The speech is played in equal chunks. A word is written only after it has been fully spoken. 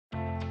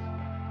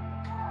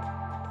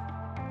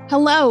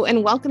Hello,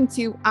 and welcome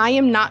to I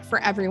Am Not For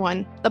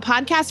Everyone, the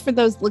podcast for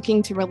those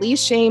looking to release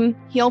shame,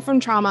 heal from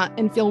trauma,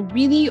 and feel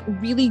really,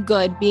 really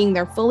good being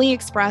their fully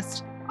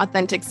expressed,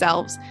 authentic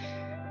selves.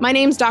 My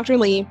name's Dr.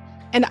 Lee,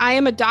 and I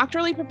am a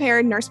doctorally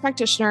prepared nurse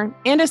practitioner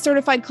and a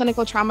certified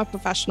clinical trauma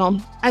professional,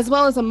 as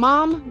well as a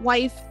mom,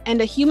 wife, and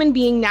a human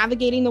being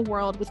navigating the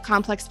world with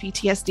complex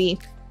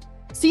PTSD.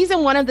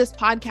 Season 1 of this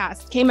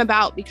podcast came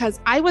about because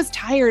I was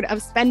tired of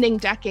spending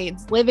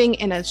decades living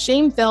in a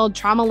shame-filled,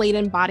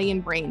 trauma-laden body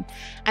and brain.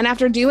 And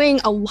after doing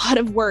a lot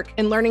of work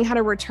and learning how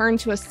to return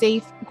to a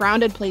safe,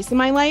 grounded place in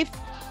my life,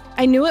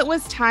 I knew it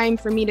was time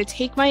for me to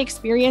take my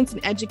experience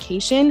and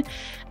education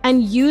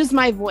and use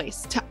my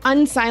voice to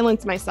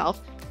unsilence myself,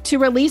 to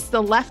release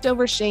the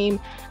leftover shame,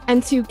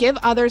 and to give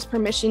others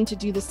permission to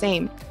do the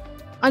same.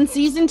 On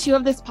Season 2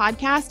 of this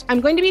podcast,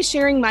 I'm going to be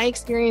sharing my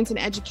experience and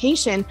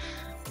education.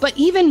 But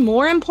even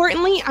more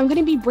importantly, I'm going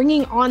to be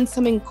bringing on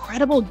some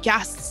incredible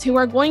guests who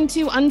are going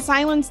to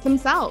unsilence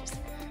themselves.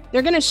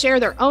 They're going to share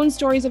their own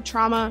stories of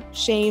trauma,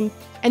 shame,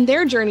 and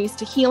their journeys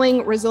to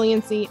healing,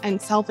 resiliency,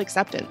 and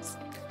self-acceptance.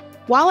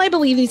 While I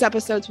believe these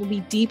episodes will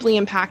be deeply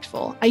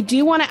impactful, I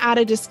do want to add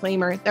a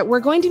disclaimer that we're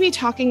going to be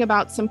talking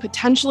about some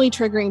potentially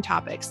triggering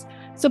topics.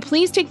 So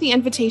please take the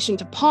invitation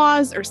to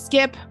pause or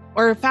skip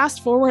or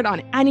fast forward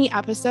on any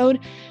episode,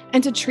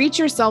 and to treat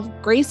yourself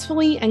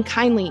gracefully and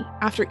kindly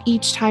after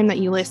each time that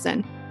you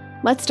listen.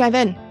 Let's dive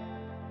in.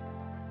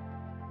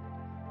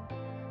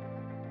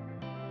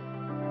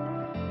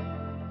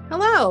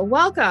 Hello,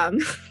 welcome.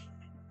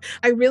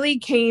 I really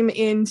came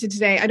into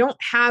today. I don't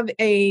have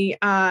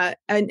an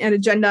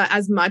agenda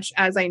as much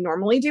as I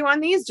normally do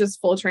on these,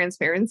 just full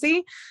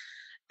transparency.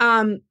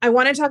 I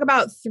want to talk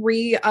about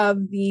 3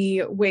 of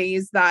the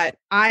ways that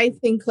I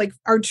think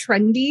are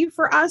trendy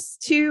for us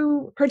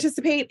to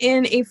participate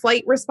in a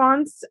flight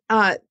response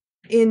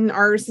in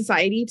our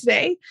society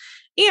today.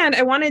 And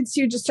I wanted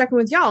to just check in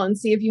with y'all and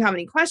see if you have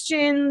any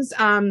questions,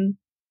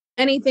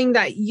 anything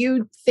that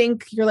you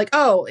think you're like,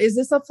 oh, is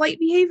this a flight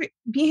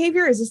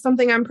behavior? Is this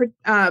something I'm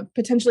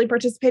potentially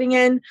participating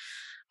in?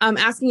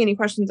 Asking any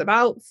questions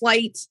about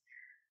flight.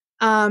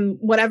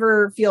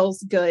 Whatever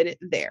feels good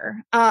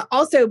there.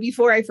 Also,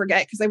 before I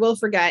forget, because I will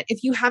forget,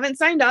 if you haven't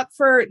signed up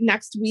for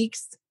next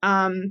week's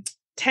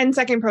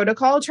 10-second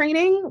protocol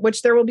training,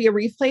 which there will be a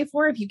replay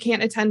for if you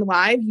can't attend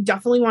live, you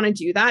definitely want to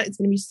do that. It's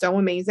going to be so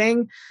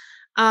amazing.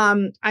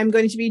 I'm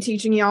going to be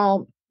teaching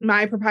y'all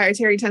my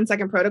proprietary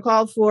 10-second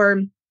protocol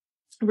for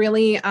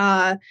really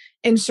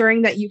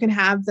ensuring that you can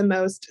have the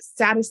most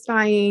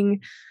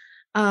satisfying,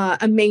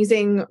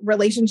 amazing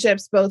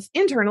relationships, both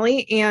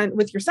internally and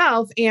with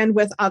yourself and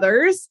with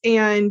others,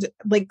 and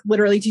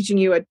literally teaching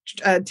you a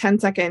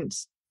 10-second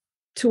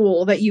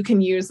tool that you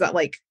can use that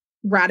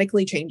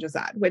radically changes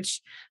that,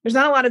 which there's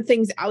not a lot of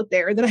things out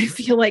there that I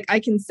feel like I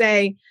can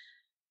say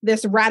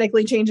this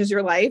radically changes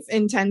your life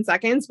in 10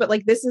 seconds. But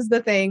this is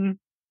the thing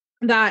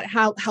that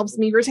helps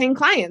me retain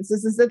clients.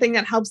 This is the thing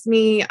that helps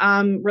me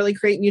really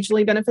create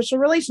mutually beneficial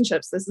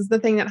relationships. This is the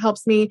thing that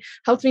helps me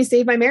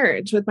save my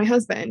marriage with my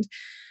husband.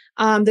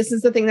 This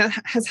is the thing that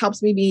has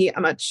helped me be a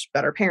much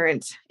better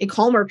parent, a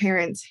calmer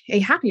parent, a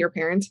happier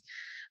parent,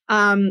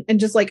 and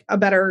just a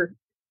better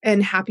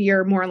and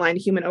happier, more aligned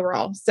human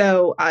overall.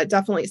 So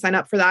definitely sign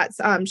up for that.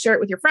 Share it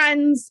with your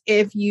friends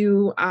if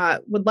you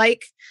would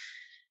like.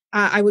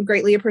 I would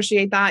greatly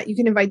appreciate that. You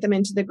can invite them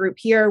into the group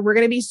here. We're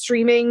going to be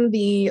streaming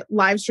the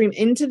live stream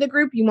into the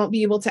group. You won't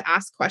be able to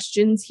ask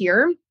questions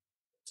here.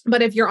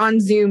 But if you're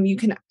on Zoom,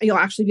 you'll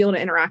actually be able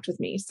to interact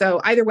with me.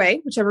 So either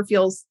way, whichever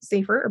feels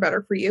safer or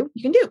better for you,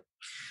 you can do.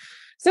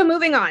 So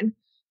moving on,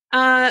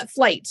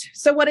 flight.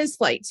 So what is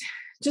flight?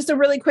 Just a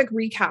really quick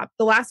recap.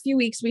 The last few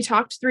weeks, we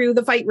talked through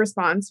the fight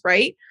response,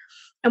 right?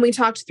 And we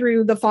talked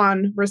through the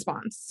fawn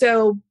response.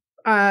 So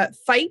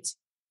fight,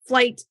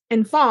 flight,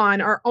 and fawn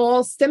are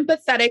all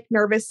sympathetic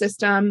nervous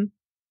system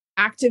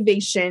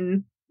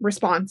activation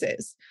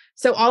responses.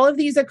 So all of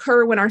these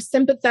occur when our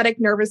sympathetic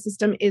nervous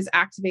system is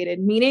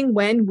activated, meaning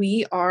when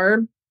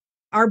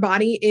our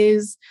body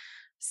is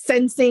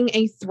sensing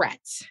a threat,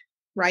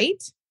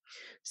 right?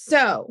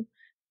 So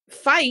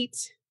fight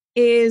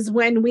is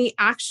when we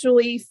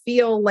actually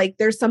feel like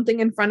there's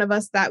something in front of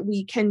us that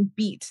we can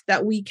beat,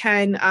 that we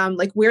can,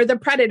 we're the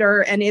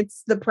predator and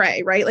it's the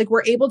prey, right?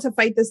 We're able to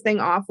fight this thing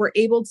off. We're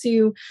able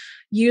to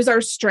use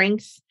our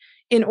strength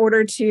in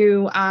order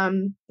to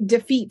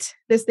defeat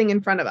this thing in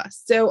front of us.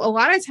 So a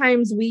lot of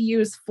times we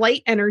use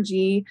flight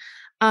energy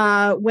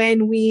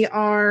when we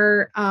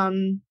are,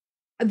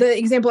 the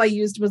example I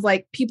used was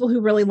people who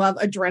really love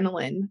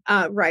adrenaline,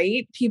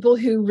 right? People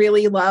who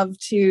really love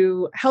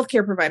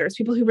healthcare providers,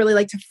 people who really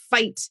like to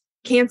fight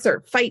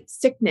cancer, fight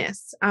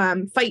sickness,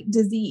 fight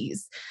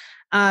disease,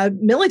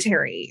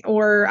 military,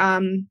 or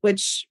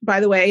which, by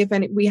the way, if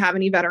we have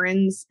any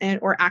veterans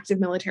or active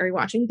military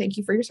watching, thank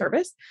you for your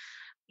service.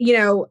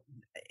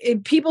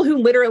 People who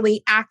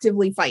literally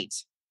actively fight,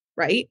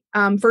 right?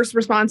 First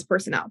response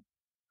personnel,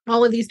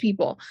 all of these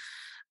people.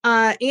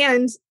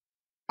 And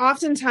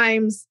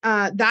oftentimes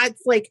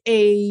that's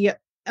a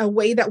a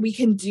way that we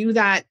can do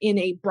that in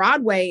a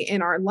broad way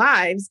in our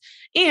lives.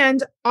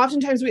 And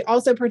oftentimes we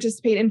also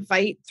participate in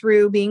fight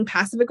through being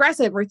passive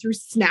aggressive or through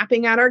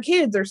snapping at our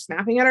kids or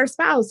snapping at our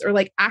spouse or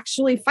like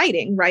actually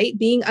fighting, right?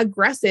 Being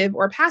aggressive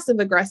or passive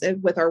aggressive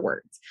with our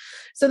words.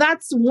 So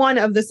that's one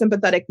of the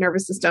sympathetic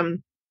nervous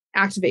system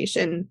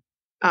activation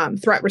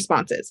threat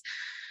responses.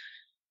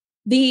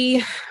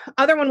 The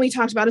other one we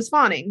talked about is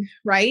fawning,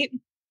 right?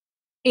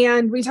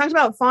 And we talked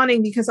about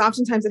fawning because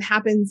oftentimes it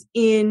happens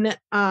in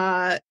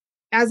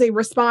as a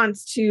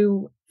response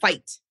to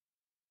fight,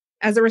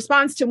 as a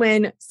response to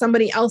when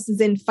somebody else is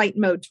in fight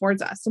mode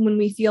towards us and when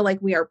we feel like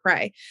we are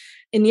prey.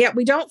 And yet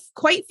we don't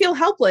quite feel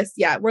helpless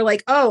yet. We're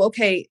like, oh,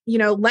 okay,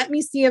 let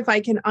me see if I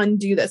can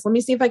undo this. Let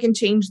me see if I can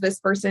change this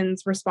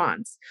person's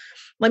response.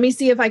 Let me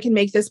see if I can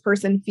make this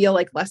person feel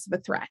like less of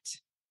a threat,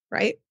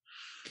 right?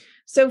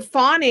 So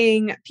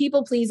fawning,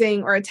 people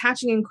pleasing, or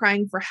attaching and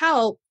crying for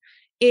help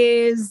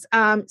is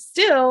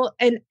still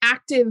an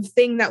active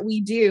thing that we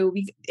do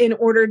in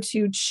order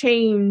to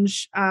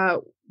change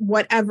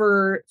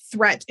whatever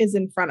threat is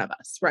in front of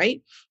us,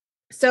 right?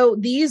 So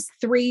these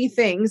three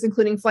things,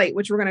 including flight,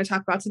 which we're going to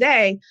talk about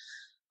today,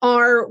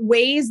 are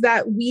ways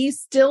that we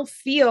still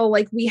feel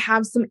like we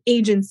have some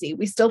agency.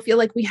 We still feel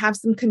like we have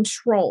some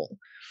control.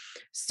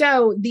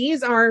 So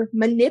these are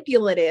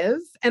manipulative,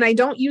 and I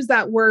don't use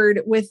that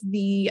word with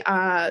the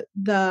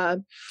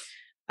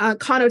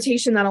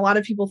connotation that a lot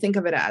of people think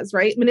of it as,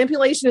 right?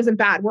 Manipulation isn't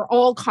bad. We're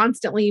all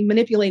constantly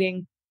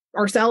manipulating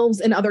ourselves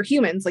and other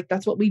humans. Like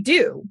that's what we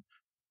do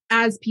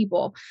as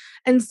people.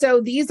 And so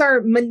these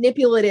are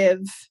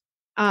manipulative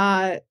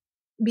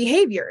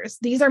behaviors.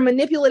 These are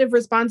manipulative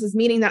responses,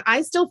 meaning that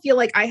I still feel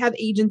like I have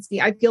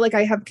agency. I feel like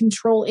I have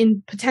control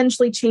in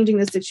potentially changing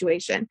the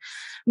situation.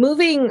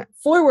 Moving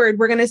forward,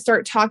 we're going to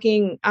start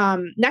talking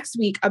next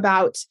week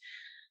about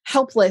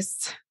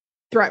helpless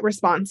threat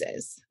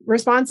responses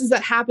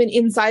that happen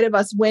inside of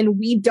us when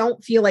we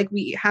don't feel like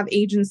we have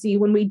agency,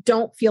 when we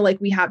don't feel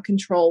like we have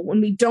control, when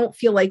we don't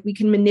feel like we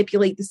can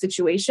manipulate the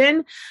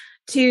situation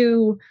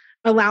to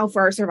allow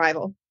for our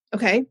survival.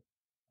 Okay.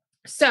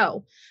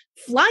 So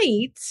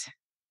flight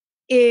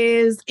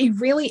is a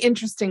really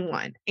interesting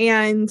one.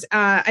 And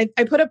I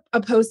put up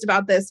a post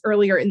about this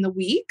earlier in the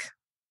week.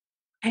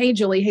 Hey,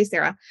 Julie. Hey,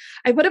 Sarah.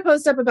 I put a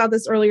post up about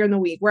this earlier in the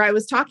week where I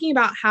was talking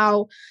about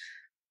how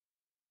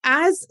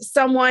as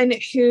someone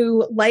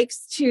who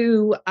likes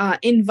to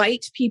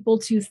invite people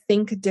to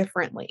think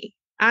differently,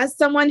 as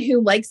someone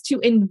who likes to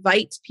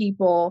invite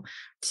people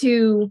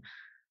to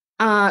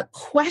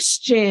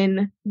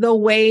question the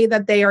way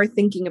that they are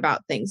thinking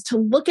about things, to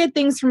look at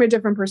things from a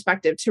different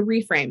perspective, to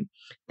reframe,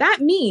 that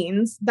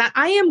means that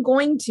I am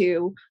going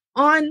to,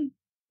 on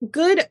a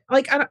good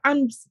amount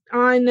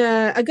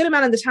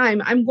of the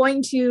time, I'm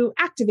going to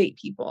activate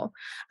people.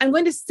 I'm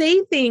going to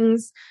say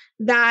things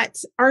that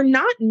are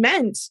not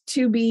meant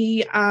to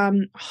be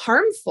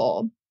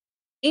harmful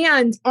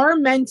and are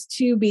meant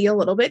to be a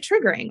little bit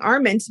triggering,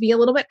 are meant to be a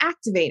little bit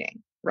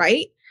activating,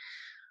 right?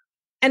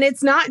 And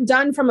it's not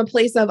done from a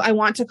place of, I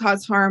want to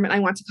cause harm and I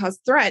want to cause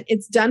threat.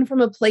 It's done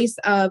from a place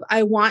of,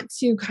 I want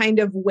to kind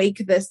of wake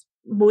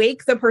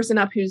the person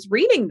up who's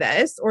reading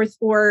this,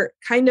 or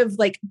kind of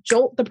like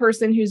jolt the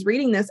person who's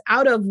reading this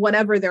out of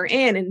whatever they're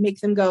in and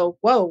make them go,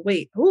 whoa,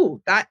 wait,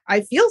 ooh, that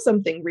I feel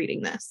something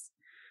reading this.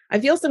 I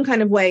feel some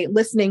kind of way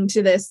listening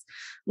to this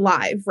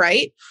live,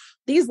 right?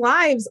 These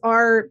lives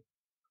are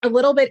a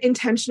little bit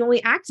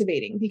intentionally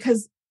activating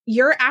because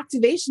your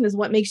activation is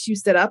what makes you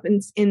sit up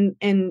and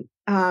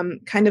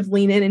kind of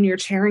lean in your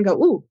chair and go,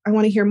 ooh, I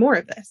want to hear more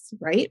of this,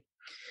 right?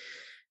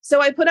 So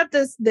I put up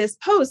this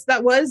post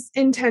that was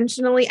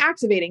intentionally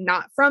activating,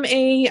 not from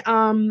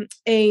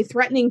a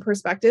threatening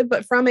perspective,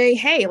 but from a,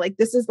 hey, like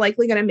this is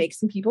likely going to make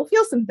some people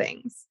feel some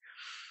things.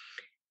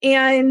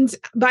 And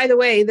by the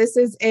way, this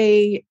is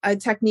a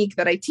technique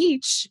that I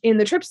teach in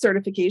the TRIPS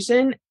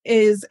certification,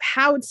 is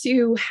how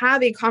to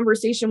have a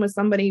conversation with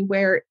somebody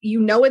where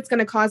it's going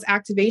to cause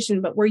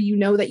activation, but where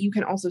that you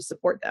can also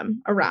support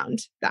them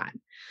around that,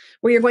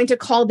 where you're going to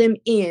call them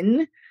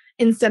in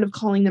instead of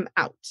calling them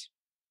out.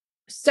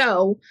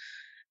 So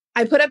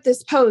I put up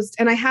this post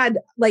and I had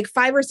like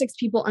 5 or 6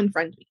 people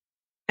unfriend me.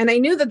 And I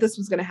knew that this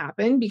was going to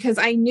happen because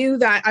I knew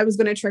that I was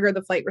going to trigger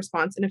the flight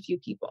response in a few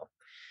people.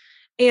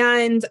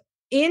 And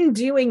in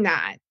doing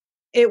that,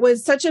 it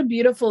was such a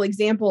beautiful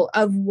example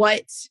of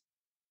what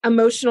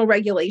emotional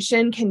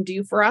regulation can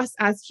do for us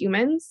as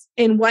humans,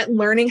 and what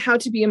learning how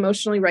to be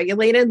emotionally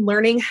regulated,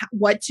 learning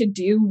what to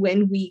do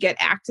when we get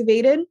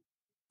activated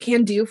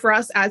can do for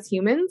us as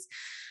humans.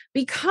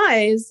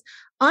 Because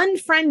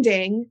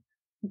unfriending,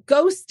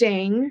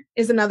 ghosting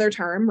is another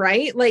term,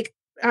 right? Like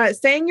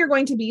saying you're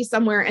going to be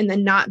somewhere and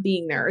then not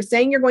being there, or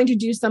saying you're going to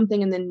do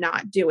something and then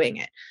not doing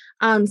it.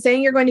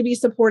 Saying you're going to be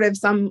supportive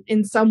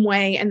in some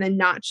way and then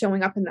not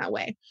showing up in that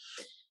way.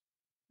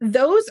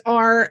 Those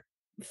are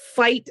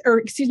flight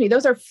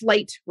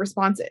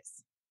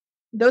responses.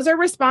 Those are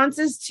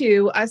responses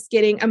to us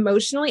getting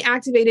emotionally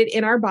activated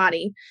in our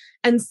body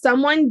and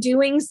someone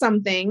doing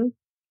something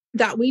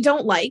that we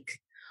don't like,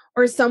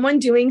 or someone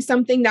doing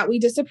something that we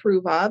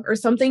disapprove of, or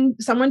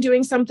someone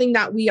doing something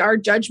that we are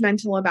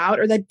judgmental about,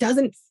 or that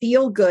doesn't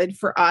feel good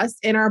for us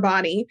in our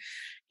body.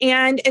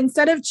 And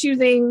instead of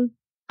choosing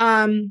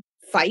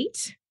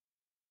fight,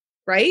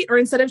 right? Or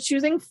instead of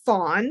choosing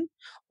fawn,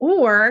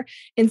 or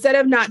instead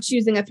of not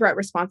choosing a threat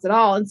response at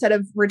all, instead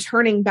of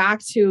returning back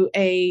to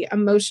a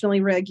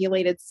emotionally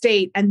regulated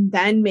state and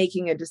then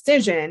making a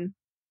decision,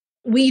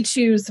 we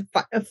choose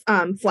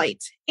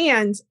flight.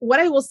 And what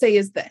I will say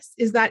is this,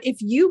 is that if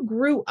you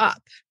grew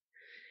up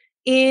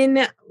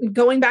in,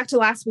 going back to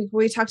last week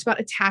where we talked about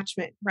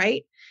attachment,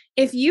 right?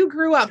 If you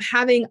grew up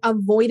having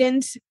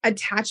avoidant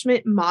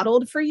attachment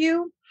modeled for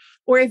you,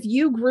 or if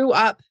you grew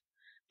up,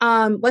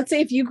 let's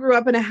say if you grew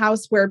up in a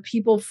house where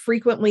people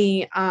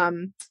frequently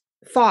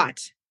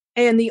fought,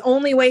 and the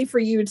only way for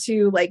you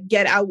to like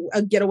get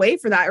away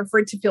for that, or for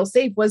it to feel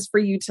safe, was for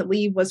you to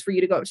leave, was for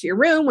you to go up to your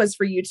room, was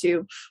for you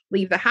to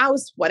leave the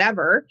house,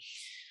 whatever,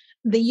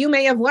 you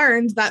may have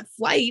learned that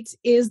flight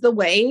is the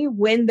way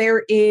when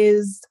there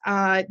is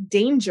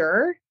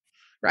danger,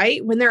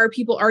 right? When there are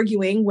people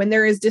arguing, when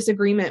there is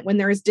disagreement, when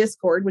there is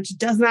discord, which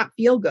does not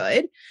feel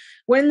good,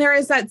 when there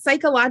is that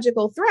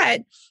psychological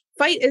threat,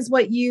 fight is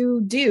what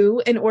you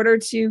do in order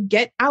to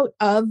get out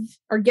of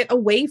or get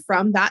away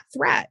from that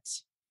threat.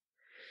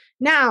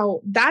 Now,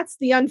 that's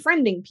the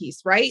unfriending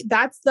piece, right?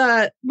 That's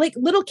the, like,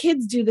 little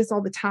kids do this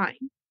all the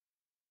time,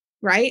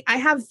 right? I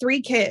have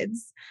 3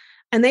 kids,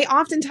 and they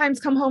oftentimes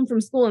come home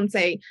from school and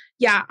say,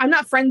 yeah, I'm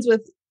not friends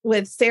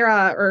with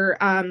Sarah or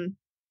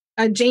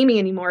Jamie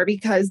anymore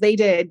because they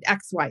did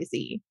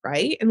XYZ,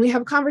 right? And we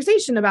have a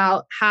conversation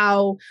about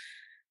how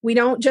we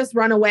don't just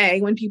run away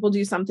when people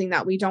do something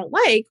that we don't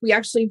like. We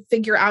actually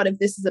figure out if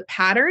this is a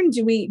pattern.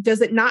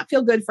 Does it not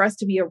feel good for us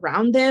to be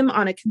around them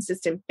on a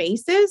consistent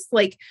basis?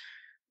 Like,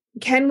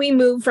 can we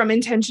move from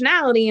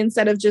intentionality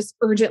instead of just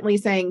urgently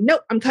saying,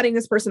 nope, I'm cutting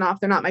this person off.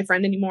 They're not my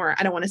friend anymore.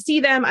 I don't want to see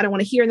them. I don't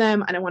want to hear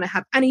them. I don't want to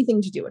have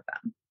anything to do with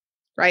them.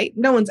 Right?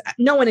 No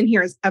one in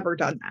here has ever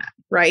done that.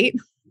 Right?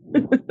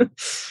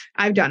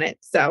 I've done it.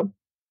 So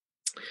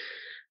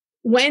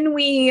when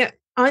we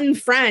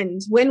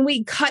unfriend, when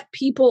we cut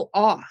people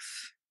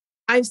off,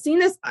 I've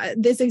seen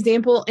this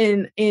example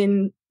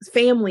in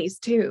families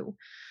too,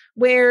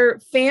 where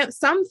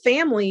some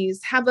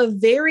families have a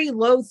very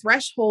low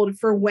threshold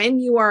for when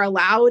you are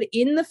allowed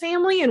in the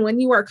family and when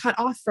you are cut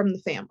off from the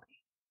family,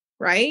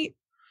 right?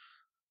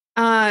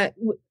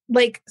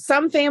 Like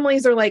some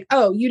families are like,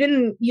 oh, you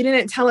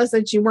didn't tell us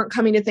that you weren't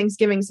coming to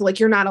Thanksgiving, so like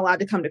you're not allowed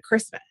to come to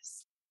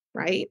Christmas,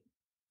 right?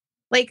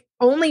 Like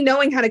only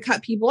knowing how to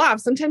cut people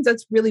off. Sometimes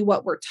that's really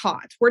what we're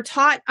taught. We're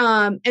taught,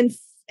 and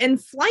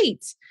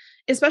flight,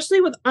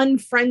 especially with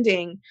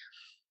unfriending,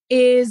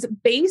 is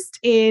based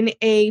in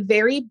a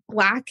very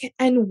black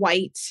and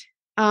white,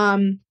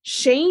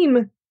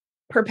 shame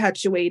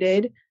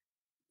perpetuated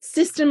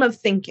system of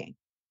thinking,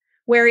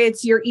 where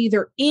it's you're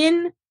either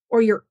in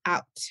or you're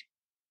out.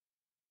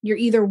 You're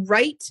either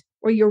right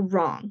or you're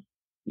wrong.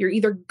 You're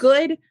either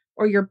good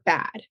or you're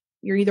bad.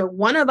 You're either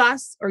one of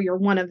us or you're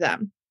one of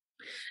them.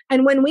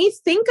 And when we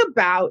think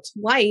about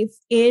life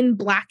in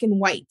black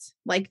and white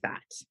like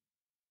that,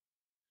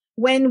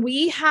 when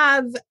we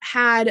have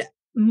had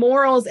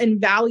morals and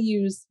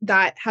values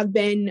that have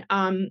been,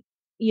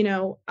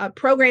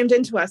 programmed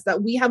into us,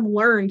 that we have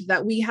learned,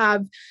 that we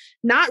have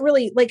not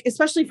really, like,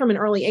 especially from an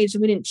early age,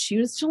 that we didn't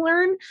choose to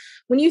learn.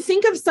 When you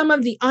think of some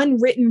of the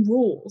unwritten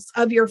rules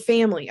of your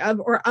family,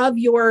 of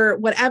your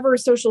whatever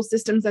social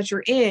systems that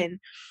you're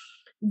in,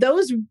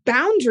 those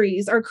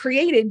boundaries are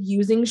created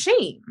using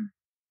shame.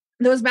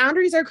 Those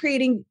boundaries are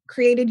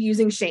created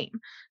using shame.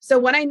 So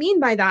what I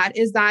mean by that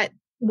is that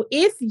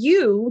if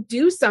you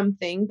do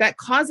something that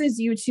causes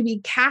you to be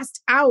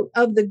cast out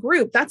of the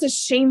group, that's a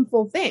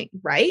shameful thing,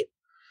 right?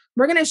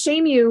 We're going to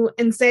shame you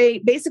and say,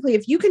 basically,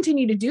 if you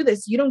continue to do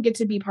this, you don't get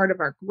to be part of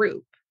our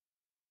group.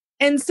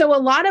 And so a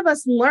lot of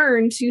us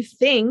learn to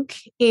think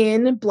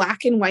in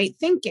black and white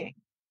thinking.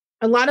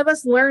 A lot of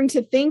us learn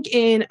to think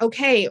in,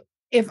 okay,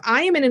 if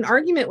I am in an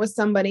argument with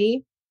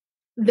somebody,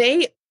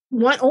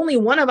 only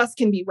one of us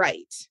can be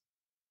right.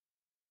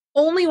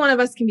 Only one of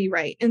us can be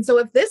right. And so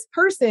if this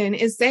person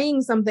is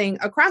saying something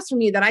across from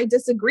me that I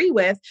disagree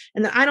with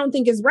and that I don't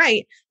think is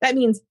right, that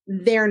means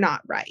they're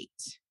not right.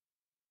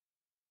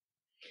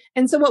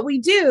 And so what we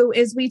do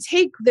is we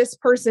take this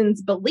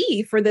person's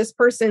belief or this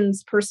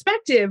person's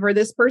perspective or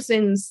this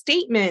person's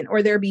statement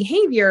or their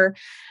behavior,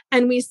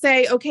 and we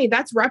say, okay,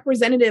 that's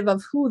representative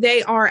of who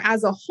they are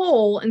as a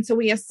whole. And so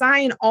we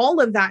assign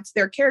all of that to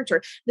their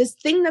character. This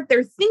thing that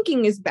they're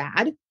thinking is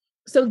bad,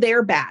 so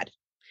they're bad.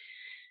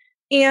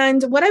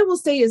 And what I will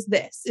say is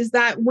this, is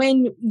that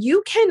when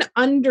you can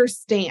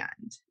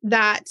understand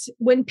that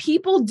when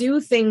people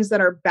do things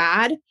that are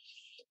bad,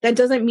 that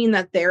doesn't mean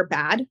that they're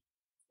bad.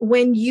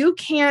 When you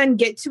can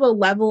get to a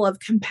level of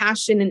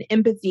compassion and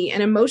empathy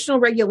and emotional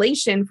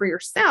regulation for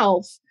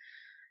yourself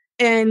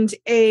and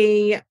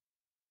a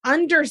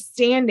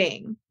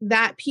understanding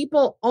that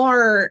people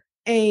are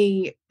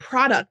a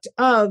product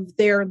of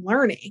their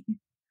learning,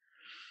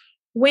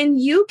 when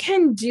you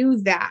can do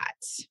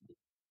that,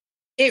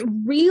 it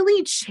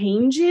really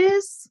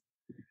changes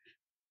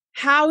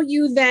how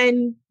you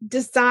then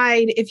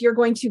decide if you're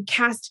going to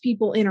cast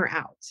people in or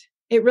out.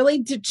 It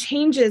really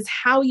changes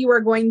how you are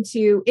going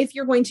to, if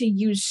you're going to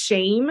use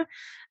shame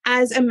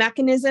as a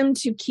mechanism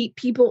to keep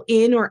people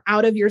in or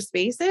out of your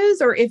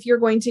spaces, or if you're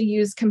going to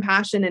use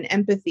compassion and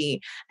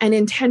empathy and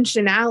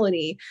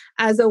intentionality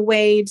as a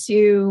way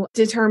to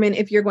determine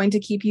if you're going to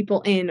keep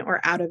people in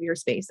or out of your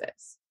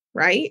spaces,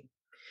 right?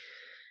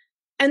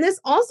 And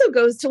this also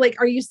goes to like,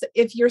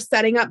 if you're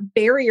setting up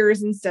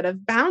barriers instead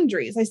of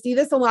boundaries. I see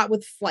this a lot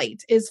with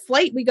flight. Is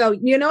flight, we go,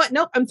 you know what?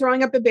 Nope, I'm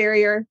throwing up a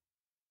barrier.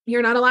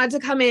 You're not allowed to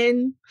come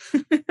in.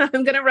 I'm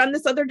going to run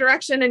this other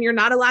direction and you're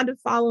not allowed to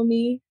follow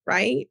me,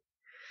 right?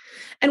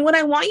 And what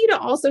I want you to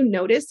also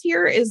notice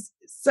here is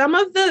some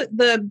of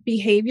the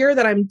behavior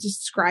that I'm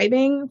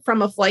describing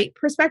from a flight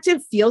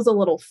perspective feels a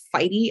little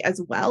fighty as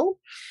well.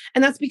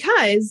 And that's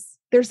because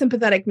they're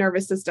sympathetic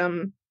nervous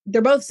system.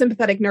 They're both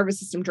sympathetic nervous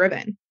system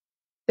driven.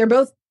 They're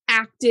both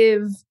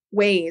active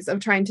ways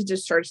of trying to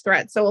discharge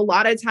threats. So a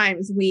lot of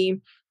times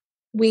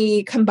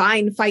we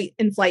combine fight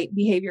and flight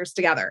behaviors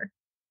together.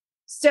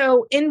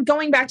 So in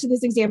going back to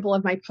this example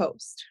of my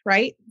post,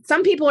 right?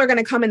 Some people are going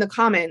to come in the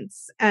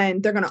comments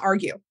and they're going to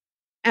argue.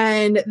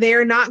 And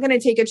they're not going to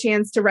take a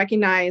chance to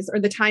recognize, or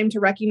the time to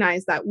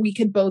recognize, that we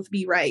could both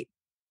be right,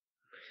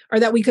 or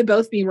that we could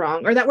both be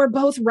wrong, or that we're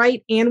both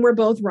right and we're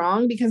both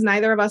wrong, because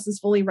neither of us is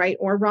fully right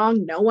or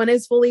wrong. No one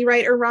is fully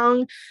right or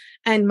wrong.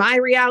 And my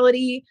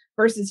reality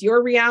versus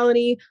your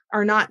reality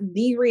are not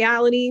the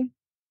reality.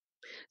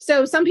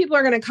 So some people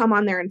are going to come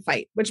on there and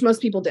fight, which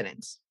most people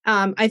didn't.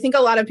 I think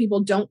a lot of people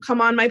don't come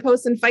on my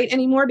posts and fight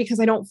anymore because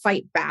I don't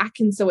fight back.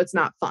 And so it's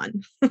not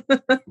fun.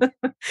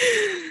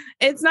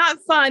 It's not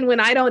fun when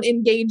I don't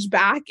engage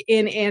back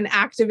in an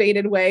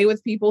activated way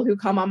with people who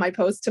come on my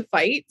post to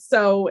fight.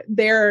 So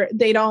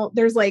they don't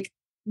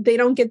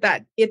get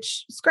that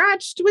itch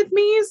scratched with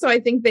me. So I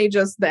think they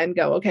just then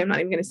go, okay, I'm not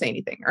even going to say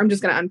anything, or I'm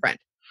just going to unfriend.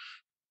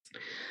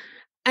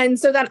 And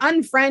so that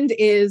unfriend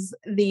is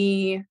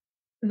the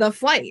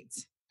flight.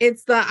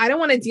 It's I don't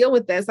want to deal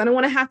with this. I don't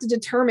want to have to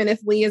determine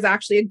if Lee is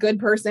actually a good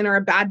person or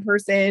a bad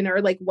person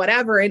or like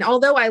whatever. And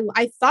although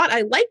I thought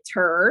I liked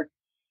her,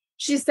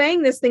 she's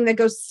saying this thing that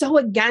goes so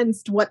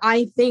against what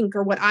I think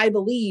or what I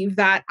believe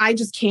that I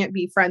just can't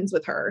be friends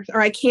with her,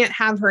 or I can't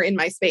have her in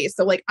my space.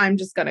 So like, I'm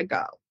just going to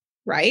go.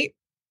 Right.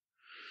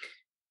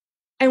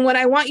 And what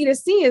I want you to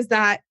see is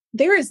that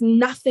there is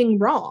nothing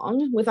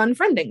wrong with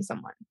unfriending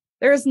someone.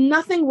 There is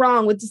nothing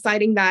wrong with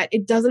deciding that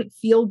it doesn't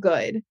feel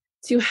good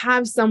to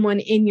have someone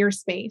in your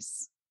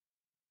space.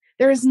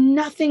 There is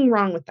nothing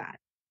wrong with that.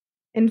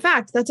 In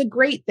fact, that's a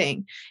great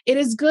thing. It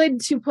is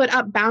good to put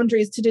up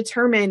boundaries to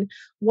determine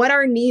what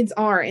our needs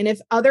are. And if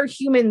other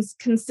humans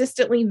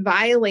consistently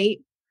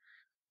violate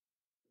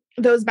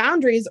those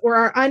boundaries or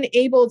are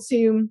unable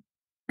to,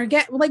 or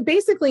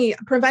basically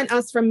prevent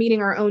us from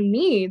meeting our own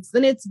needs,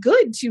 then it's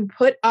good to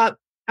put up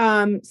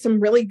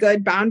some really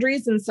good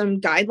boundaries and some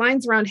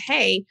guidelines around,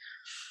 hey,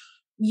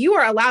 you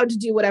are allowed to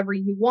do whatever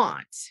you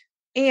want.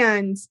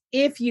 And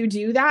if you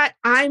do that,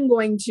 I'm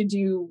going to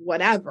do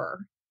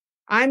whatever.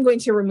 I'm going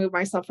to remove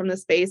myself from the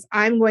space.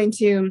 I'm going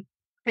to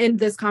end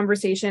this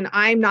conversation.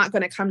 I'm not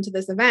going to come to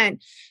this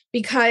event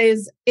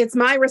because it's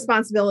my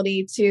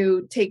responsibility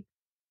to take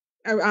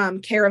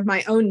care of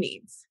my own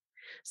needs.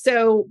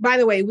 So, by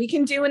the way, we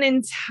can do an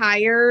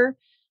entire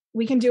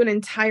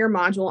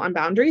module on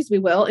boundaries. We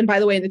will. And by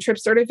the way, the TRIP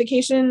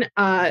certification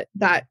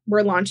that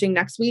we're launching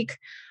next week,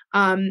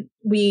 I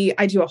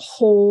do a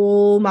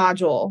whole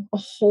module, a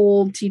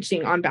whole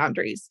teaching on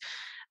boundaries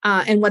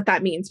and what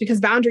that means, because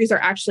boundaries are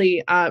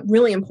actually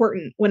really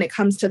important when it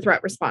comes to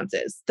threat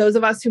responses. Those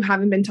of us who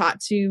haven't been taught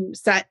to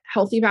set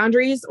healthy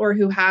boundaries, or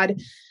who had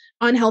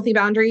unhealthy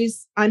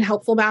boundaries,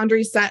 unhelpful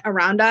boundaries set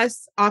around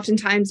us,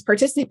 oftentimes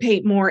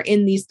participate more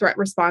in these threat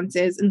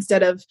responses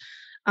instead of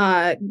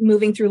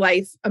moving through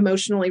life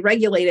emotionally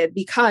regulated,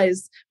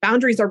 because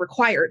boundaries are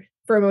required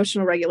for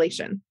emotional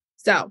regulation.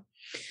 So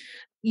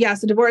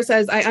Deborah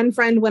says, I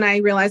unfriend when I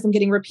realize I'm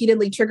getting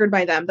repeatedly triggered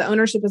by them. The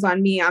ownership is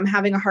on me. I'm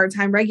having a hard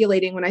time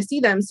regulating when I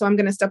see them, so I'm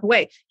going to step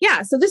away.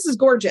 Yeah, so this is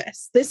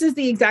gorgeous. This is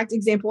the exact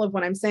example of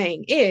what I'm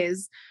saying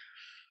is,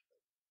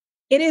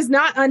 it is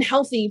not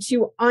unhealthy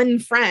to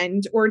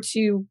unfriend or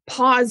to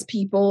pause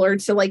people, or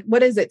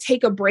to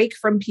take a break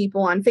from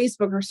people on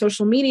Facebook or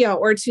social media,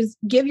 or to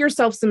give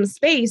yourself some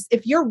space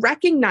if you're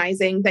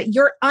recognizing that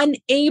you're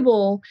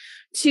unable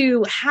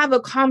to have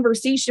a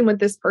conversation with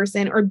this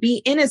person or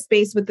be in a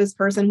space with this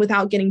person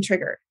without getting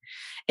triggered.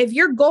 If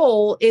your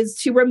goal is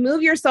to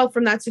remove yourself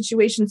from that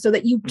situation so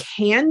that you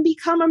can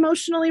become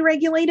emotionally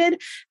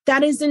regulated,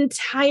 that is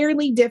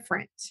entirely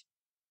different.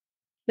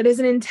 That is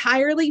an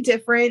entirely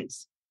different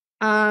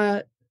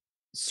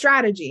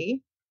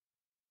strategy,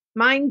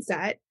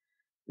 mindset,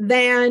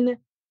 than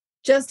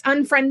just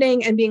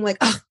unfriending and being like,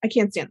 oh, I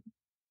can't stand them.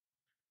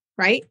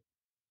 Right?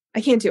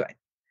 I can't do it.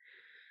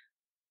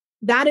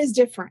 That is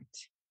different.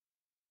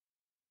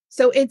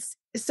 So it's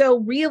so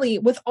really,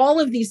 with all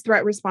of these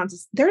threat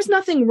responses, there's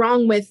nothing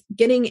wrong with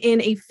getting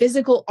in a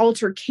physical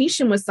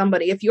altercation with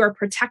somebody if you are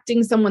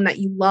protecting someone that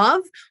you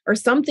love or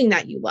something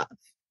that you love,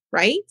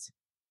 right?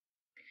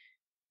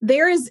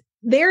 There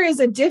is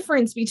a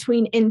difference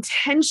between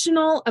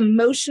intentional,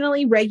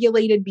 emotionally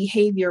regulated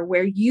behavior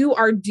where you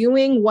are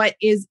doing what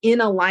is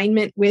in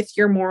alignment with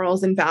your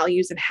morals and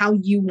values and how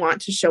you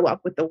want to show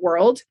up with the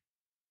world,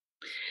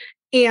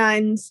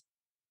 and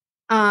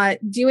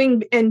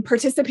doing and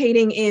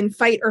participating in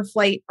fight or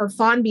flight or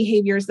fawn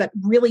behaviors that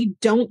really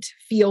don't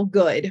feel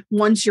good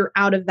once you're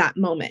out of that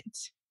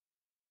moment.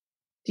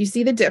 Do you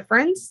see the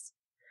difference?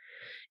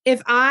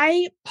 If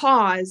I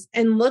pause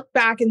and look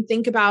back and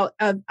think about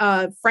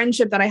a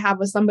friendship that I have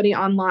with somebody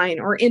online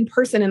or in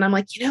person, and I'm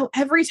like,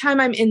 every time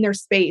I'm in their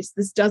space,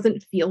 this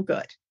doesn't feel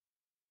good.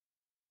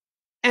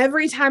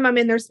 Every time I'm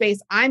in their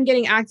space, I'm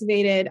getting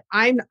activated.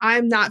 I'm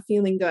not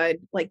feeling good.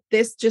 Like,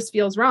 this just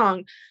feels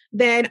wrong.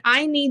 Then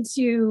I need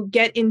to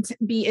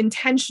be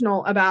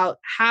intentional about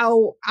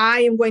how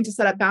I am going to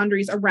set up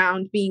boundaries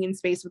around being in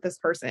space with this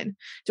person.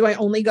 Do I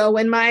only go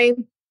when my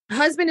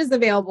husband is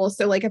available?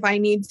 So like, if I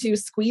need to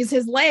squeeze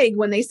his leg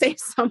when they say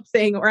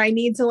something, or I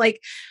need to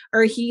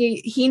or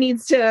he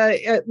needs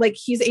to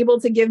he's able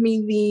to give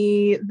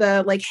me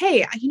the like,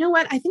 hey, you know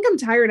what? I think I'm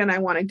tired and I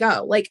want to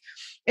go. Like,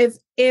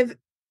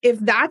 if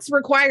that's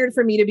required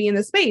for me to be in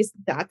the space,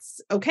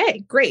 that's okay,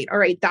 great. All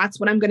right. That's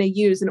what I'm going to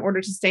use in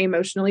order to stay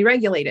emotionally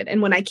regulated.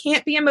 And when I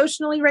can't be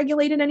emotionally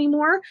regulated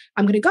anymore,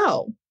 I'm going to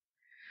go.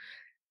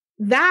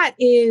 That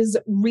is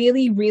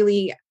really,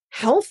 really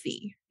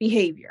healthy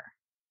behavior.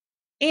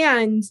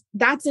 And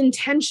that's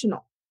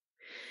intentional.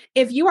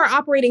 If you are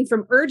operating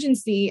from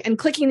urgency and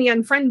clicking the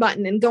unfriend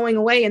button and going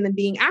away and then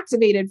being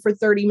activated for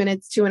 30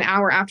 minutes to an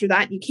hour after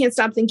that, you can't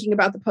stop thinking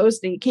about the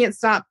post and you can't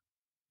stop,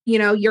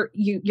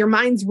 your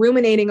mind's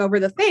ruminating over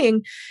the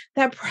thing,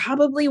 that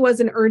probably was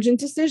an urgent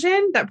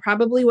decision. That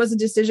probably was a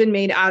decision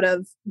made out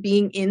of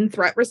being in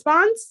threat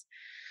response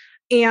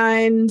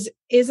and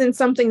isn't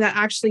something that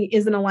actually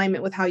is in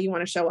alignment with how you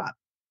want to show up.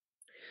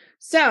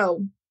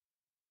 So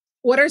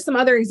what are some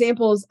other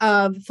examples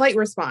of flight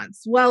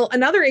response? Well,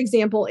 another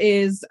example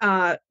is,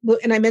 and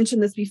I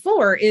mentioned this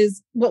before,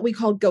 is what we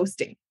call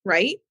ghosting,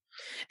 right?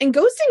 And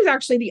ghosting is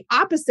actually the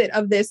opposite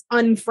of this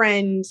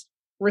unfriend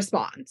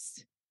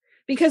response,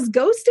 because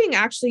ghosting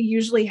actually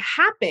usually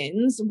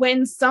happens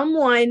when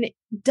someone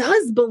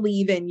does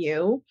believe in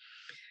you,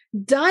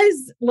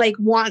 does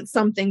want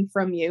something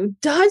from you,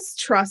 does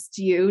trust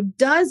you,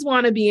 does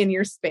want to be in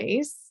your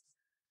space,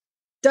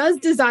 does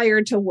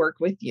desire to work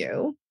with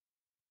you,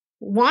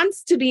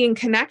 wants to be in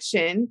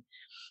connection,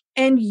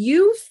 and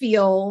you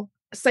feel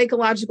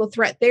psychological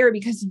threat there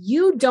because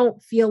you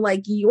don't feel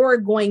like you're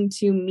going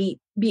to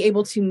be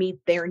able to meet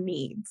their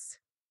needs.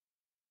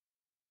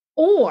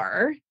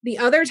 Or the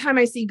other time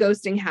I see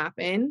ghosting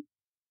happen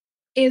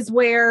is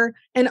where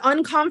an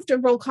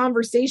uncomfortable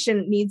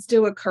conversation needs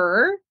to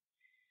occur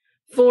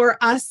for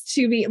us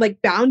to be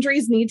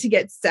boundaries need to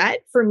get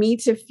set for me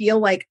to feel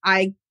like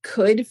I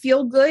could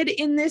feel good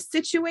in this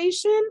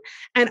situation.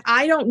 And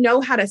I don't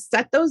know how to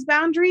set those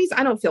boundaries.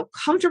 I don't feel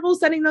comfortable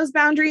setting those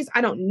boundaries.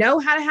 I don't know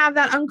how to have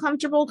that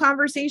uncomfortable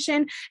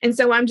conversation. And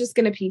so I'm just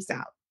going to peace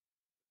out.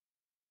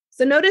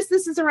 So notice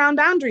this is around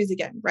boundaries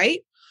again,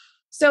 right?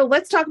 So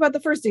let's talk about the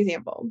first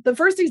example. The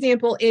first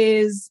example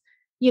is,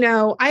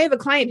 I have a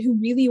client who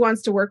really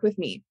wants to work with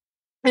me.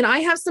 And I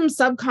have some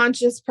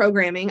subconscious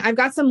programming. I've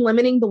got some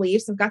limiting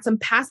beliefs. I've got some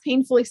past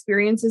painful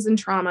experiences and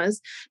traumas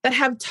that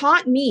have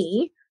taught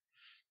me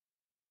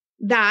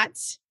that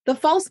the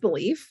false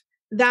belief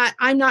that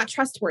I'm not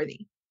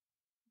trustworthy,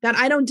 that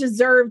I don't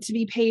deserve to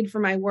be paid for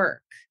my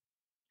work,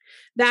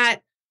 that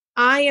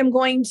I am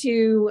going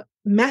to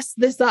mess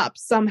this up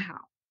somehow.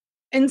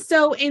 And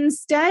so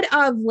instead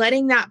of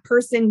letting that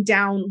person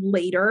down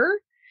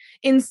later,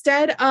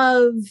 instead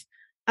of,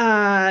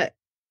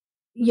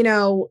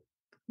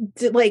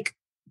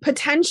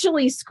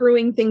 potentially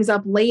screwing things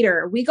up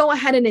later, we go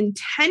ahead and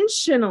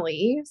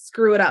intentionally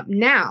screw it up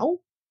now.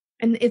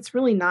 And it's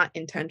really not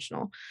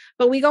intentional,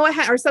 but we go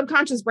ahead. Our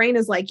subconscious brain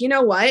is like, you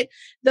know what?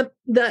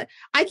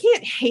 I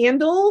can't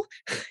handle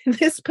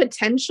this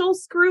potential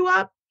screw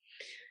up.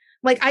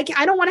 I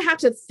don't want to have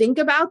to think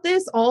about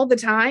this all the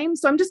time.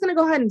 So I'm just going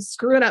to go ahead and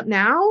screw it up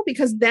now,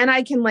 because then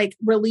I can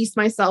release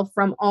myself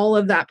from all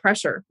of that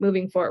pressure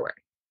moving forward.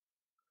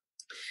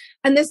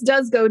 And this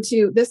does go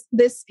to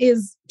this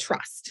is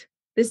trust.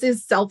 This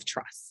is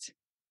self-trust.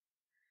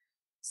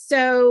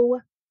 So,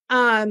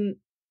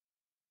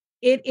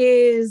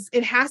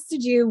 it has to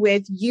do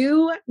with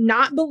you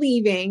not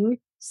believing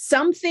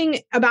something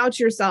about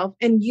yourself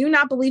and you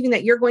not believing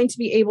that you're going to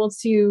be able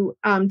to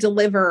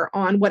deliver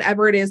on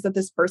whatever it is that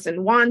this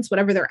person wants,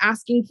 whatever they're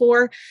asking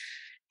for.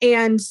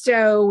 And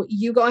so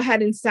you go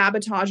ahead and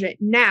sabotage it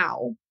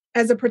now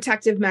as a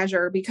protective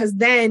measure, because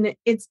then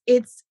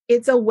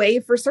it's a way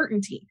for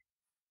certainty.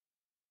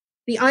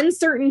 The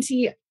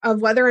uncertainty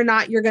of whether or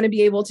not you're going to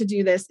be able to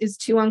do this is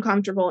too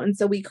uncomfortable. And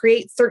so we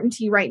create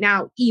certainty right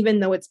now, even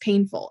though it's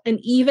painful and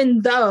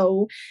even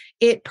though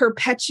it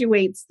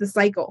perpetuates the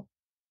cycle.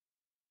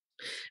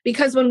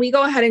 Because when we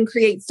go ahead and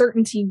create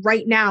certainty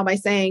right now by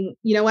saying,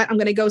 you know what, I'm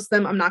going to ghost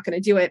them. I'm not going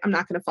to do it. I'm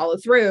not going to follow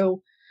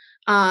through.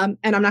 And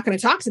I'm not going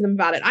to talk to them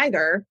about it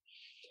either.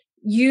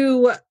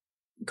 You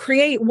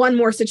create one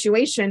more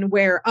situation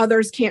where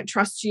others can't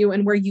trust you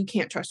and where you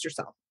can't trust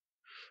yourself.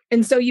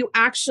 And so you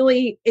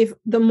actually, if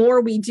the more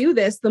we do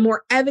this, the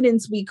more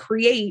evidence we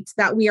create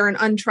that we are an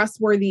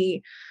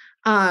untrustworthy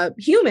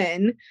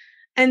human.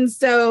 And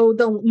so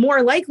the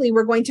more likely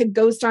we're going to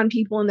ghost on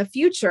people in the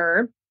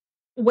future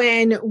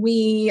when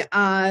we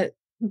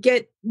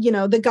get,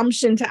 the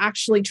gumption to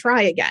actually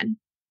try again.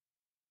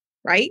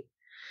 Right?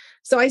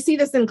 So I see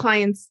this in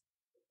clients.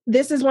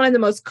 This is one of the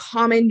most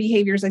common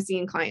behaviors I see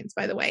in clients,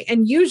 by the way.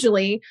 And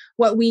usually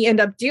what we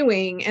end up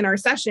doing in our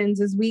sessions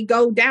is we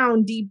go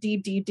down deep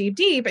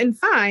and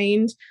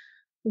find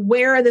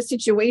where are the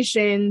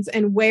situations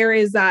and where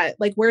is that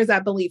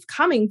belief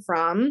coming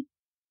from?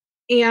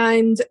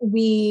 And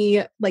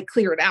we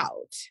clear it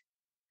out.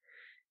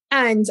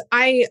 And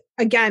I,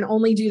 again,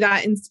 only do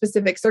that in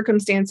specific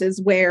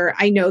circumstances where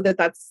I know that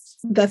that's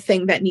the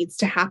thing that needs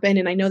to happen.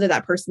 And I know that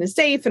that person is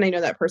safe and I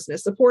know that person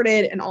is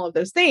supported and all of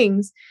those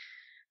things.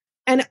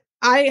 And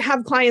I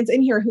have clients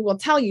in here who will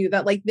tell you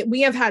that that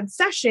we have had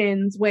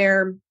sessions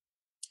where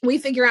we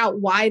figure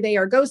out why they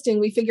are ghosting.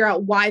 We figure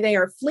out why they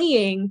are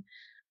fleeing.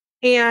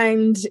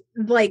 And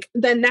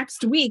the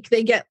next week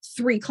they get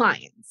 3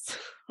 clients,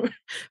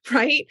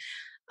 right?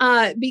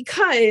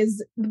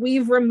 Because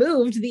we've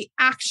removed the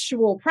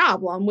actual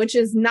problem, which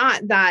is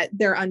not that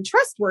they're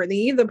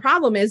untrustworthy. The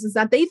problem is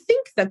that they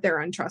think that they're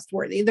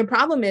untrustworthy. The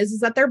problem is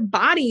that their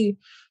body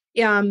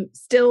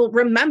still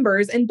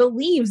remembers and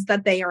believes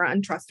that they are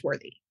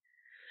untrustworthy.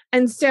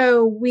 And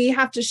so we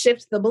have to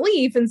shift the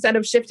belief instead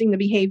of shifting the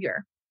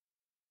behavior.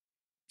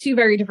 2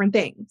 very different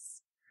things.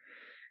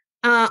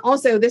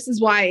 Also, this is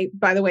why,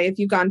 by the way, if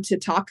you've gone to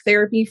talk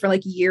therapy for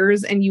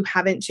years and you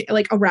haven't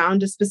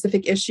around a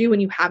specific issue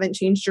and you haven't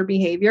changed your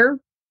behavior,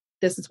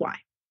 this is why.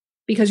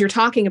 Because you're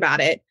talking about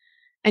it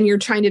and you're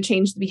trying to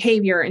change the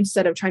behavior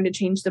instead of trying to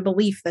change the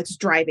belief that's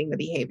driving the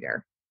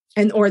behavior.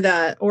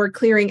 Or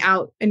clearing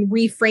out and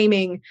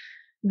reframing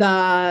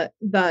the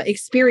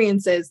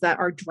experiences that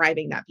are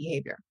driving that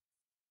behavior.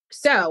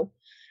 So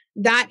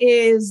that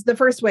is the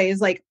first way,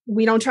 is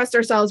we don't trust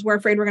ourselves. We're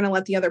afraid we're going to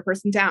let the other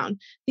person down.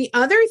 The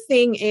other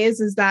thing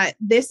is that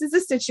this is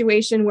a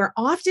situation where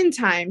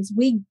oftentimes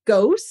we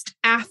ghost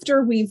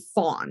after we've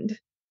fawned.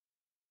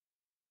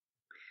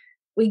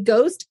 We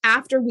ghost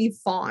after we've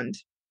fawned.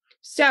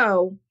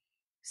 So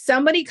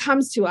somebody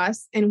comes to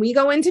us and we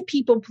go into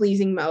people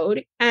pleasing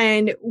mode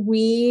and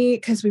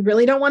because we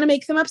really don't want to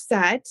make them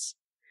upset.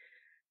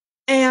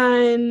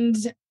 And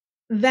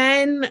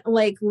then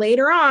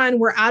later on,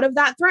 we're out of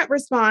that threat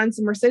response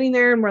and we're sitting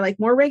there and we're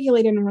more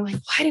regulated and we're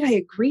why did I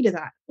agree to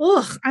that?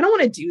 Ugh, I don't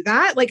want to do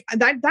that.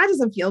 That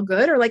doesn't feel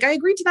good. Or I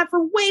agreed to that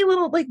for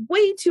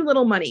way too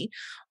little money,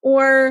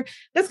 or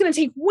that's going to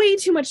take way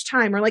too much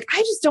time. Or I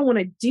just don't want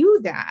to do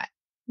that.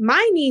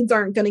 My needs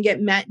aren't going to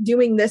get met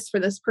doing this for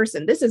this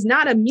person. This is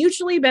not a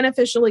mutually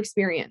beneficial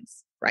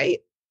experience, right?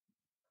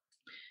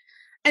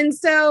 And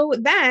so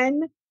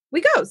then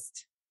we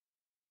ghost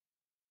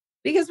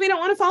because we don't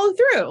want to follow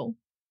through.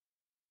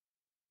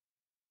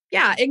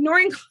 Yeah,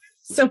 ignoring.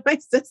 So my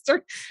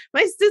sister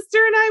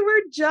and I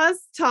were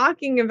just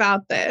talking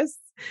about this.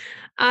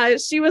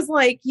 She was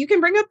you can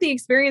bring up the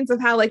experience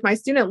of how my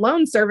student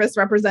loan service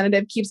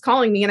representative keeps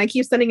calling me and I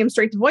keep sending him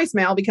straight to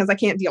voicemail because I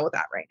can't deal with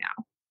that right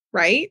now,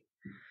 right?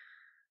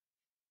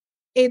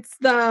 It's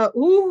the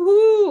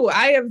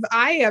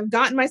I have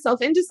gotten myself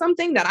into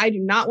something that I do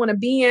not want to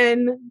be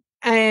in,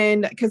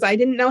 and because I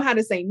didn't know how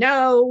to say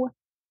no.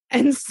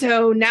 And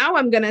so now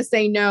I'm going to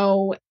say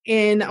no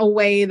in a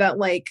way that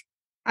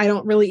I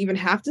don't really even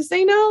have to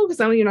say no because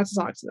I don't even have to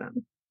talk to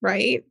them,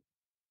 right?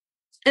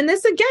 And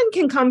this again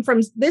can come from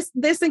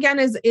this again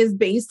is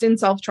based in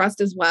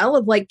self-trust as well,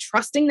 of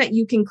trusting that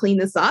you can clean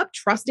this up,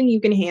 trusting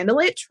you can handle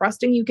it,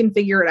 trusting you can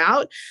figure it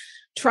out.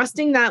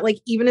 Trusting that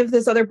even if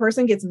this other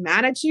person gets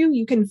mad at you,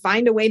 you can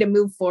find a way to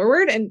move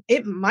forward. And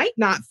it might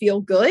not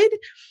feel good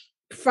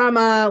from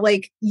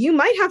you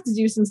might have to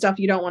do some stuff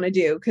you don't want to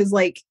do because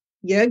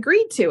you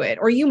agreed to it,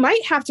 or you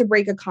might have to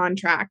break a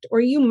contract,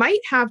 or you might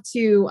have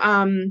to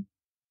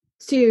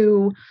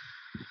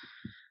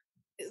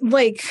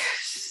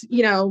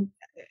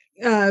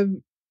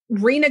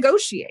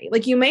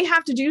renegotiate. You may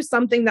have to do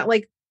something that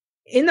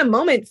in the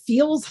moment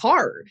feels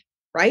hard.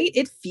 Right?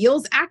 It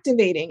feels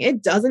activating.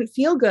 It doesn't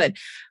feel good.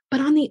 But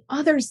on the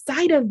other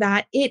side of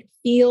that, it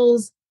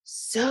feels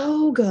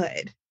so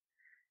good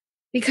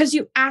because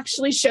you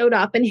actually showed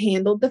up and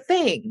handled the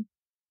thing.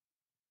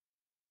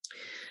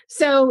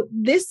 So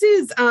this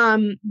is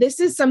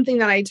something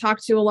that I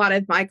talk to a lot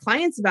of my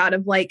clients about,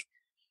 of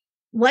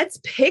let's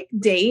pick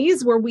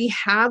days where we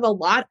have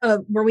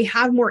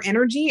more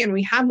energy and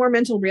we have more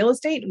mental real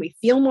estate and we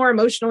feel more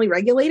emotionally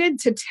regulated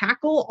to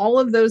tackle all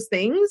of those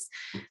things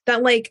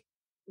that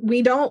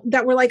we're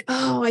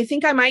oh, I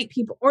think I might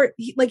people, or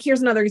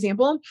here's another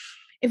example.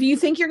 If you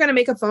think you're going to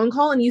make a phone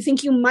call and you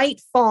think you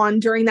might fawn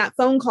during that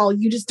phone call,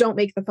 you just don't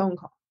make the phone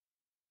call.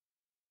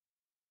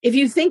 If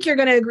you think you're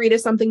going to agree to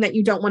something that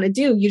you don't want to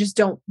do, you just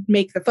don't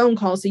make the phone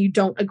call. So you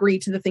don't agree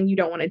to the thing you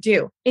don't want to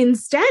do.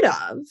 Instead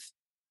of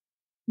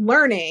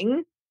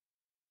learning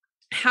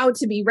how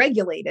to be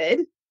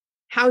regulated,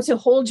 how to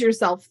hold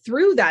yourself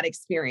through that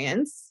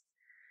experience,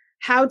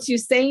 how to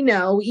say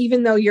no,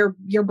 even though your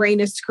brain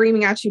is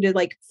screaming at you to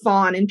like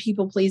fawn and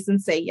people please and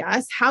say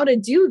yes, how to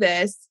do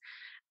this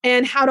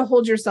and how to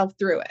hold yourself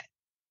through it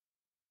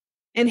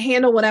and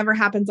handle whatever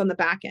happens on the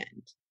back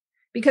end.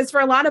 Because for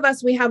a lot of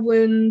us, we have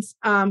wounds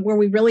where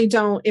we really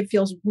don't, it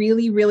feels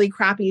really, really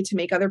crappy to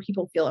make other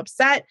people feel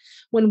upset.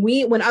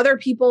 When other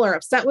people are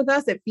upset with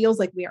us, it feels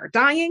like we are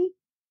dying.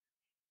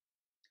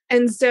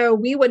 And so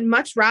we would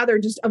much rather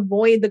just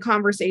avoid the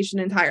conversation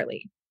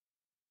entirely.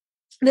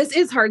 This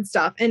is hard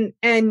stuff.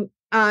 And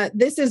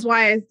this is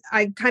why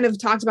I kind of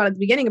talked about at the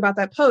beginning about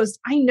that post.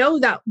 I know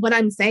that what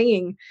I'm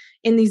saying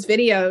in these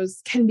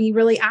videos can be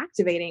really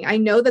activating. I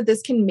know that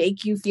this can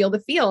make you feel the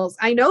feels.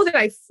 I know that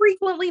I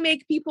frequently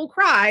make people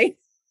cry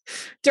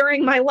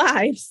during my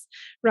lives,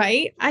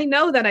 right? I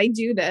know that I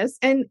do this.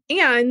 And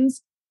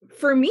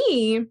for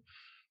me,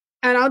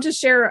 and I'll just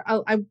share,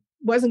 I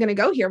wasn't going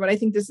to go here, but I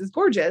think this is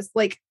gorgeous.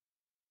 Like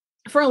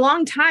for a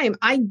long time,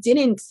 I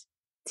didn't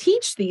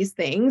teach these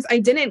things. I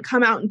didn't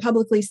come out and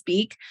publicly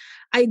speak.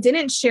 I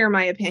didn't share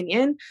my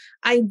opinion.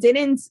 I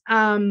didn't,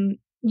 I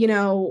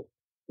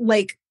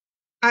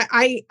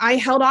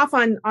held off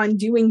on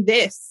doing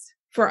this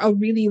for a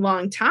really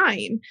long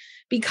time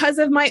because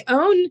of my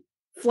own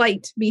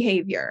flight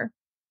behavior,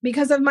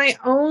 because of my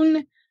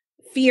own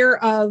fear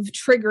of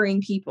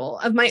triggering people,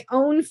 of my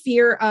own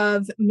fear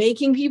of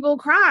making people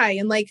cry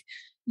and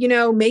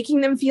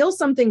making them feel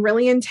something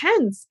really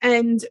intense.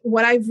 And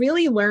what I've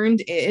really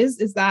learned is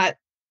that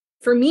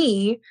for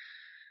me,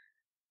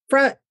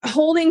 for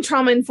holding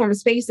trauma-informed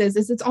spaces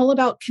is it's all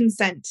about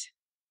consent,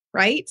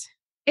 right?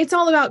 It's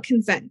all about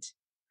consent.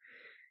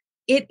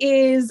 It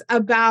is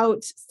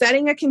about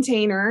setting a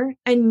container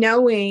and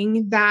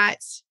knowing that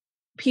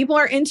people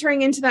are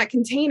entering into that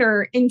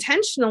container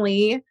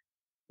intentionally,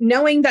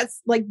 knowing that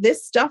like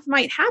this stuff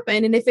might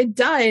happen. And if it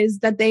does,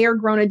 that they are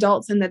grown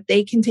adults and that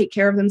they can take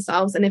care of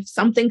themselves. And if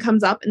something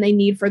comes up and they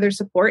need further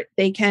support,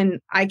 I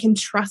can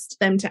trust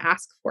them to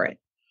ask for it.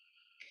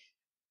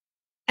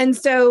 And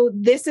so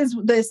this is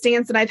the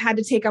stance that I've had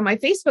to take on my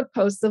Facebook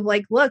posts of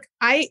like, look,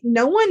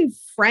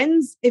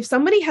 if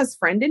somebody has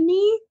friended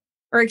me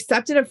or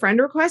accepted a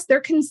friend request, they're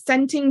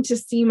consenting to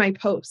see my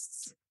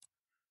posts.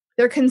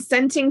 They're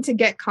consenting to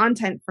get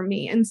content from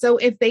me. And so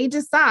if they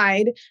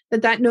decide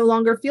that no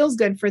longer feels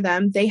good for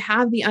them, they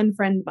have the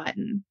unfriend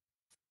button.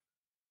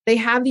 They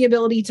have the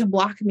ability to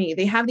block me.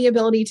 They have the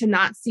ability to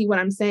not see what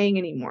I'm saying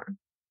anymore.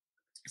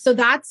 So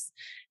that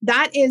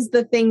is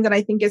the thing that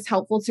I think is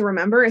helpful to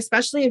remember,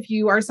 especially if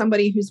you are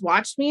somebody who's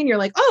watched me and you're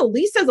like, oh,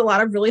 Lee says a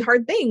lot of really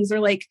hard things, or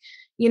like,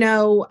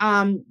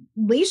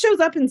 Lee shows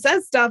up and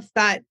says stuff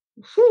that,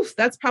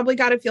 that's probably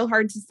got to feel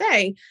hard to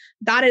say.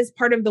 That is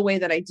part of the way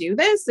that I do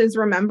this, is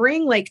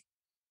remembering, like,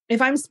 if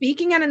I'm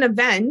speaking at an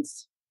event,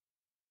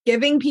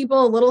 giving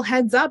people a little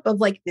heads up of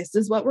like, this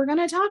is what we're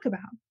going to talk about,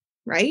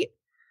 right?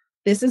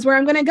 This is where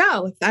I'm going to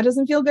go. If that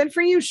doesn't feel good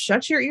for you,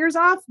 shut your ears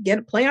off,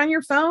 play on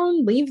your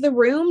phone, leave the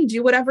room,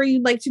 do whatever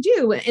you'd like to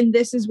do. And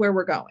this is where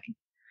we're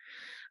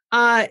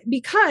going.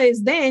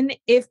 Because then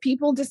if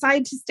people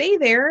decide to stay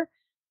there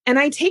and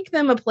I take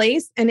them a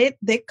place and it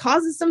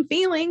causes some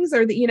feelings,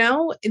 or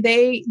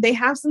they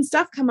have some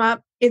stuff come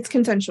up, it's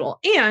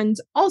consensual. And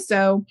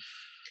also,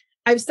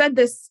 I've said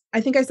this, I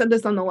think I said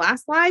this on the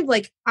last live,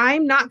 like,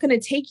 I'm not going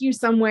to take you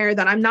somewhere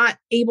that I'm not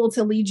able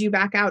to lead you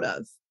back out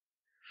of.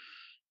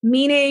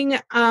 Meaning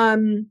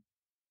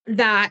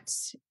that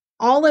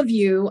all of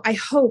you, I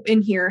hope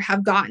in here,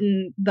 have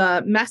gotten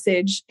the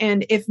message.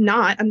 And if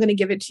not, I'm going to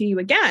give it to you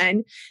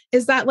again,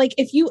 is that like,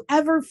 if you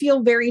ever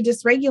feel very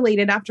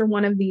dysregulated after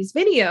one of these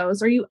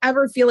videos, or you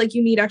ever feel like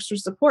you need extra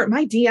support,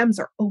 my DMs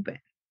are open.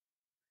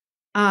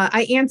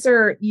 I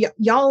answer,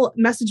 y'all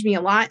message me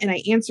a lot and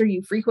I answer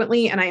you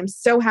frequently. And I am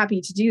so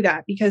happy to do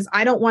that, because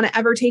I don't want to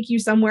ever take you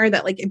somewhere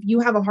that, like, if you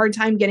have a hard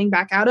time getting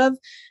back out of,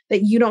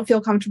 that you don't feel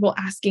comfortable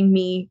asking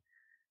me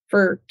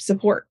for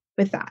support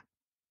with that.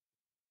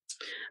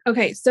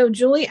 Okay, so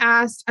Julie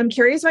asked, I'm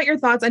curious about your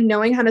thoughts on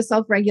knowing how to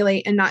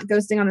self-regulate and not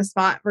ghosting on the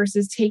spot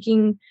versus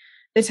taking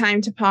the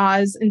time to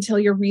pause until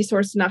you're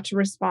resourced enough to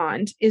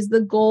respond. Is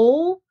the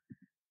goal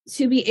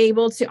to be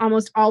able to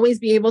almost always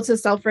be able to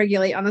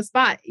self-regulate on the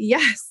spot?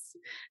 Yes,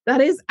 that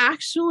is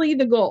actually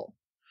the goal.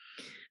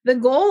 The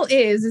goal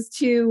is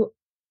to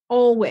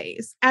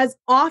always, as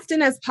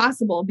often as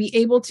possible, be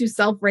able to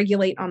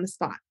self-regulate on the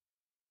spot.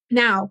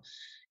 Now,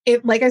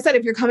 like I said,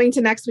 if you're coming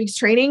to next week's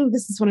training,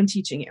 this is what I'm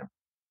teaching you.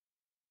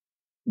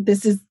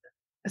 This is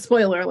a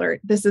spoiler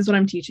alert. This is what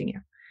I'm teaching you.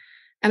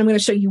 And I'm going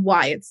to show you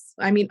why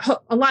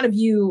a lot of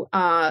you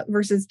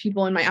versus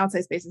people in my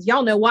outside spaces,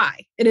 y'all know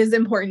why it is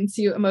important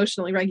to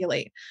emotionally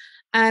regulate.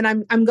 And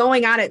I'm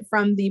going at it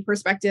from the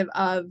perspective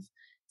of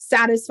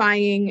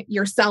satisfying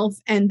yourself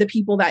and the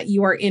people that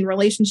you are in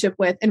relationship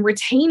with, and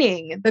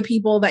retaining the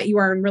people that you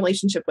are in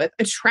relationship with,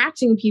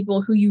 attracting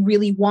people who you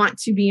really want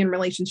to be in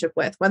relationship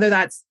with, whether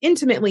that's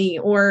intimately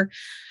or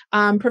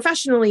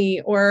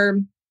professionally or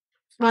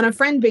on a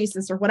friend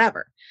basis or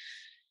whatever.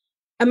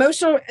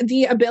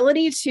 The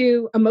ability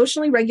to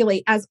emotionally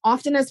regulate as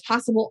often as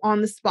possible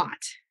on the spot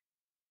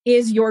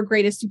is your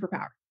greatest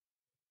superpower.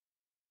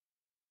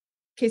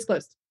 Case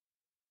closed.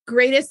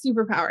 Greatest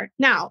superpower.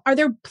 Now, are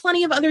there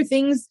plenty of other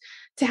things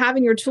to have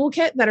in your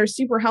toolkit that are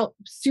super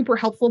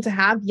helpful to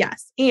have?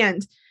 Yes.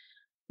 And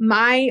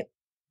I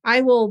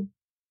will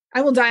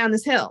die on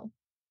this hill.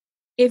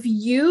 If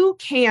you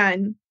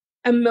can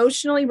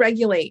emotionally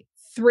regulate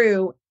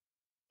through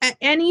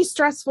any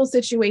stressful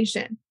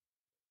situation,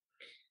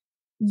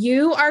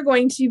 you are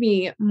going to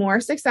be more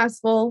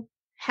successful,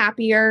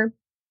 happier,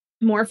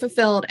 more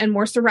fulfilled, and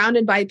more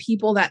surrounded by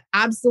people that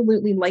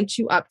absolutely light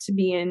you up to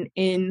be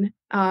in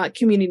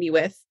community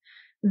with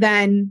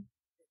than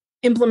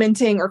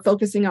implementing or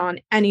focusing on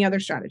any other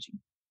strategy.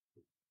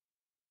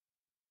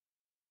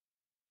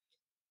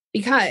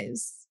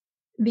 Because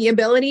the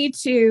ability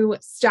to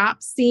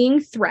stop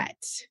seeing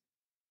threat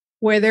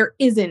where there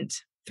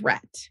isn't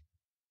threat,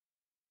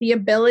 the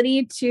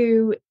ability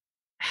to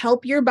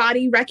help your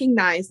body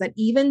recognize that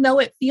even though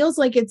it feels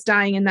like it's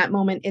dying in that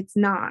moment, it's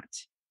not,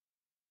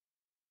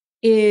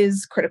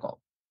 is critical.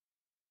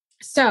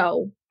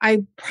 So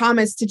I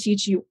promise to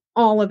teach you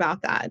all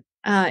about that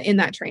in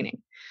that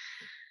training.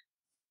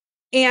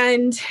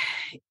 And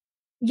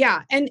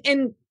yeah,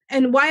 and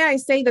why I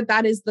say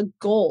that is the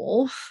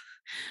goal,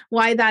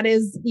 why that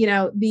is,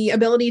 the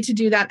ability to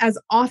do that as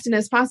often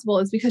as possible,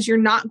 is because you're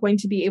not going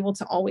to be able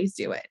to always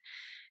do it.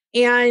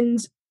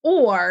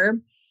 Or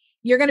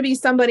you're going to be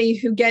somebody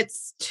who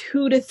gets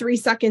 2 to 3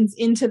 seconds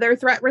into their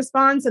threat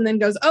response and then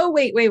goes, oh,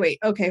 wait.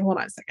 Okay, hold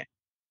on a second.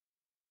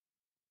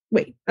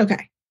 Wait,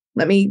 okay.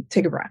 Let me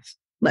take a breath.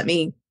 Let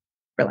me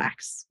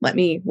relax. Let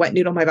me wet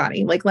noodle my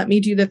body. Let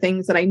me do the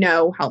things that I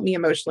know help me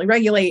emotionally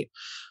regulate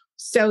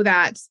so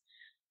that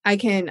I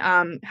can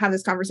have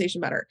this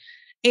conversation better.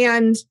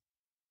 And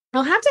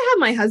I'll have to have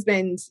my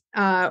husband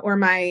or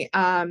my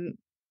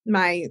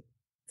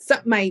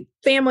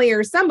family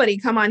or somebody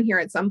come on here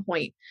at some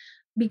point,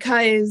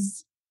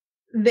 because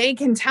they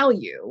can tell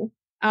you.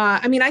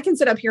 I can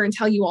sit up here and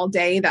tell you all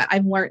day that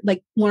I've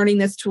learned, learning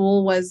this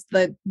tool was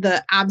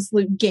the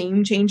absolute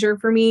game changer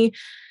for me.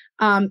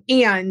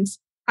 And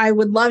I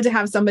would love to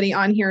have somebody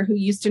on here who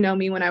used to know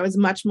me when I was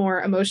much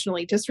more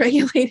emotionally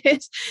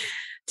dysregulated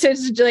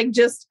to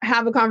just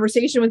have a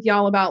conversation with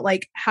y'all about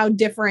how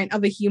different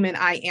of a human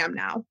I am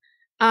now.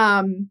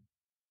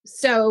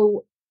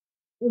 So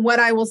what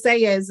I will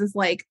say is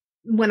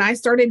when I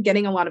started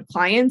getting a lot of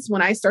clients,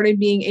 when I started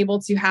being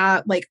able to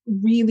have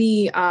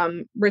really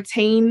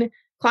retain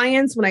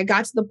clients, when I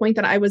got to the point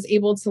that I was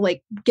able to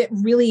get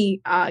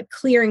really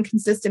clear and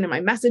consistent in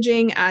my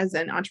messaging as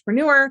an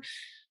entrepreneur,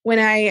 when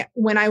I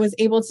was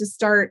able to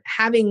start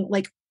having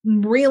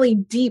really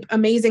deep,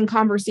 amazing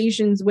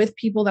conversations with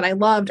people that I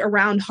loved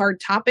around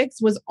hard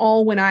topics, was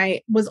all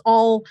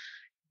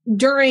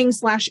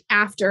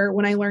during/after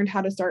when I learned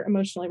how to start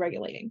emotionally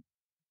regulating.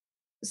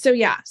 So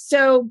yeah.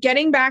 So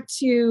getting back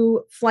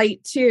to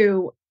flight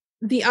 2,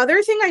 the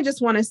other thing I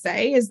just want to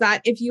say is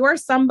that if you are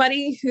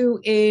somebody who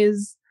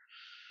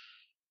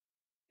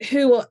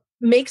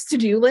makes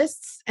to-do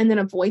lists and then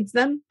avoids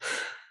them,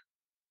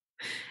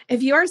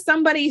 if you are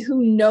somebody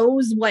who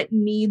knows what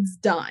needs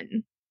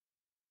done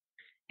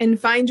and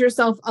find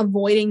yourself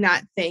avoiding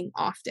that thing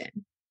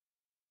often,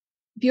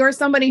 if you are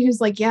somebody who's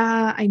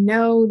yeah, I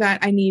know that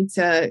I need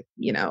to,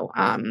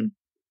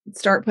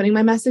 start putting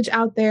my message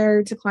out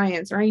there to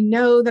clients, or I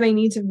know that I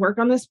need to work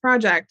on this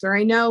project, or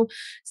I know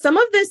some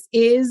of this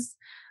is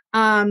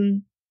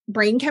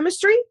brain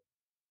chemistry.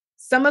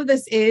 Some of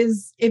this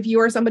is, if you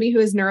are somebody who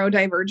is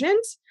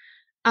neurodivergent,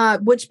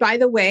 which by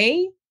the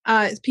way,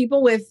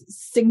 people with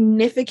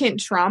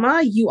significant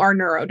trauma, you are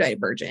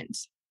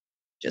neurodivergent.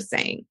 Just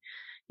saying.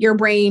 Your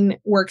brain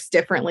works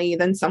differently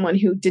than someone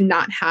who did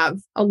not have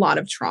a lot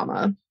of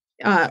trauma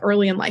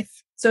early in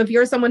life. So if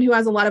you're someone who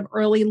has a lot of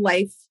early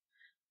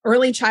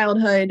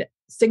childhood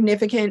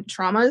significant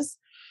traumas,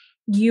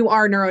 you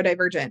are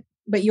neurodivergent.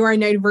 But you are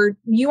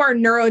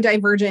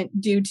neurodivergent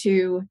due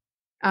to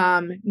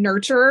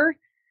nurture,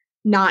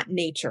 not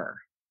nature.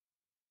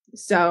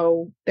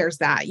 So there's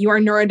that. You are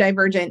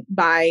neurodivergent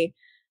by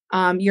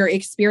your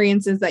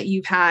experiences that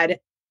you've had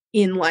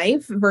in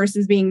life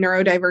versus being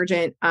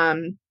neurodivergent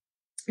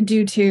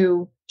due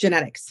to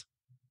genetics,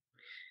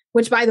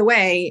 which, by the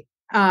way,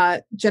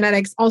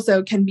 genetics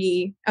also can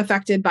be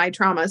affected by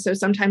trauma. So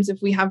sometimes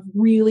if we have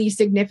really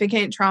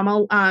significant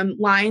trauma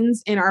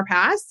lines in our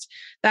past,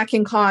 that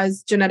can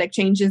cause genetic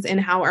changes in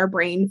how our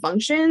brain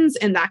functions,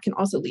 and that can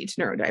also lead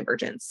to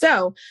neurodivergence.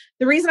 So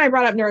the reason I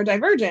brought up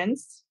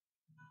neurodivergence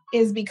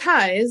is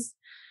because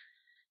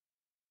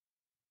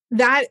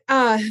that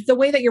the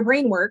way that your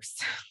brain works,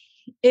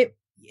 it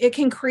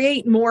can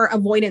create more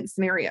avoidance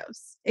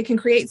scenarios. It can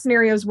create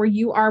scenarios where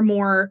you are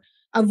more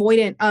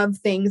avoidant of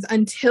things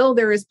until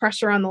there is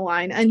pressure on the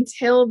line,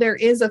 until there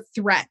is a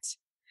threat.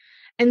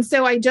 And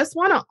so I just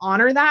want to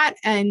honor that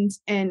and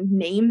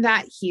name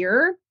that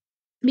here,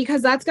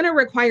 because that's going to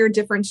require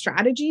different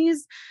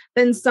strategies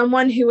than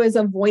someone who is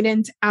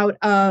avoidant out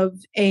of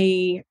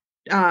a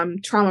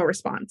trauma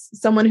response,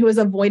 someone who is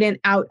avoidant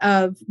out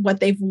of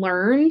what they've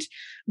learned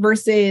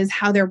versus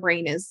how their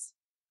brain is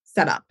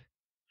set up.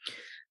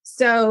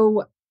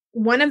 So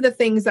one of the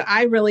things that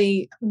I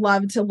really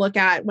love to look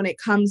at when it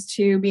comes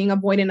to being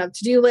avoidant of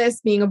to-do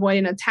lists, being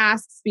avoidant of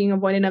tasks, being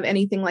avoidant of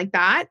anything like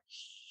that,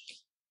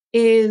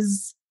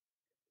 is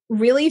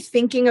really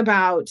thinking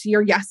about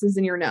your yeses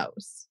and your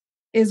nos,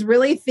 is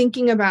really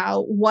thinking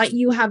about what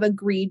you have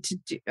agreed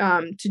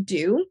to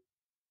do,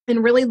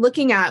 and really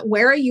looking at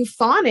where are you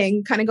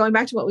fawning, kind of going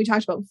back to what we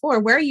talked about before,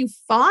 where are you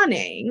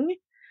fawning?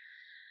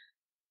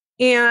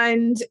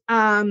 And,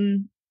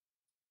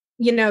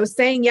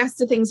 saying yes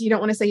to things you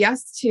don't want to say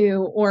yes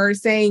to, or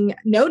saying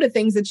no to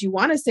things that you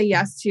want to say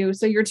yes to.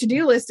 So your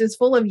to-do list is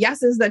full of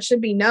yeses that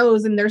should be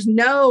nos, and there's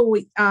no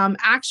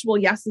actual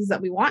yeses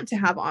that we want to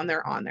have on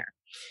there.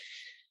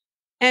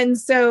 And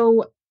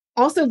so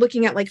also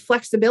looking at like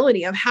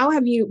flexibility of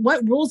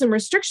what rules and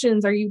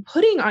restrictions are you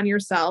putting on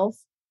yourself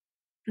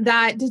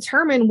that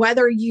determine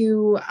whether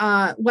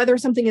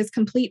something is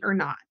complete or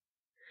not.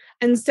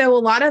 And so a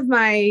lot of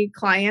my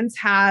clients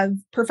have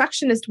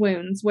perfectionist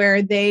wounds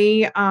where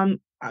they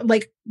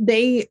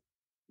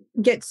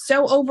get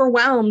so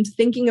overwhelmed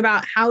thinking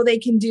about how they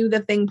can do the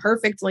thing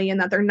perfectly and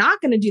that they're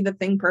not going to do the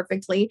thing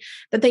perfectly,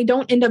 that they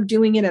don't end up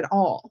doing it at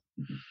all.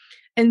 Mm-hmm.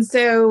 And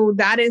so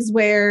that is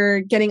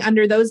where getting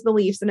under those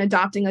beliefs and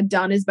adopting a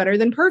done is better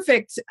than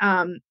perfect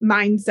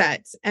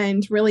mindset,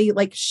 and really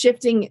like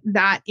shifting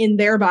that in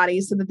their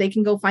bodies so that they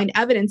can go find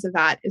evidence of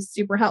that is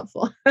super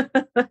helpful.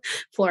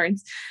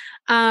 Florence.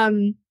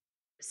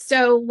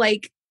 So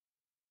like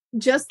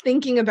just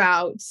thinking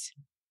about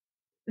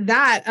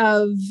that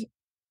of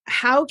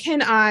how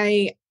can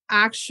I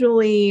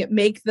actually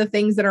make the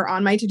things that are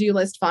on my to-do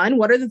list fun?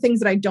 What are the things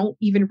that I don't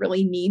even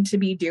really need to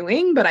be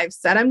doing, but I've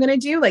said I'm going to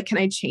do? Like, can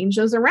I change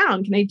those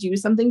around? Can I do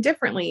something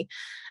differently?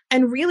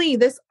 And really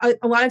this a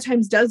lot of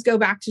times does go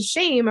back to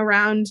shame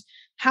around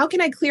how can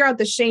I clear out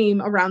the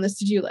shame around this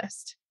to-do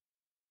list?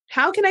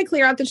 How can I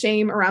clear out the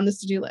shame around this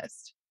to-do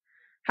list?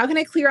 How can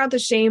I clear out the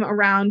shame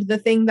around the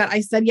thing that I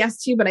said yes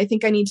to, but I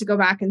think I need to go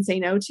back and say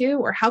no to?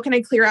 Or how can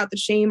I clear out the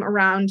shame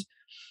around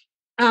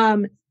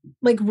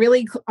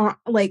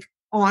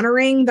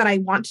honoring that I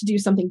want to do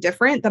something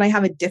different, that I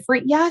have a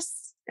different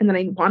yes, and that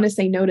I want to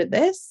say no to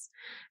this?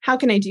 How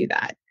can I do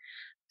that?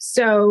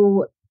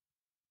 So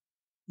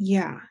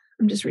yeah,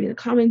 I'm just reading the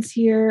comments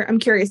here. I'm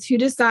curious, who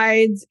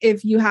decides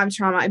if you have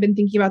trauma? I've been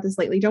thinking about this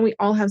lately. Don't we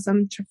all have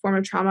some form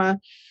of trauma?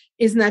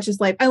 Isn't that just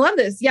life? I love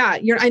this. Yeah,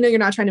 I know you're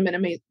not trying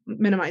to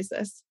minimize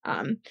this.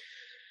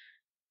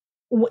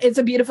 It's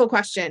a beautiful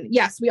question.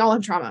 Yes, we all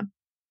have trauma.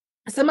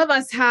 Some of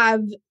us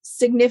have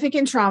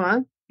significant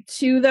trauma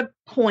to the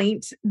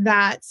point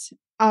that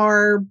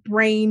our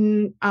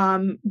brain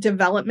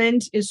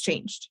development is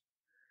changed.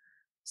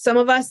 Some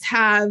of us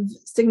have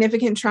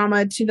significant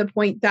trauma to the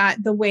point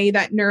that the way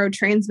that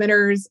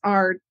neurotransmitters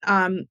are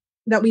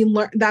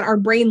that our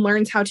brain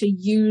learns how to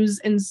use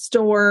and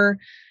store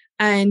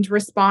and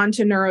respond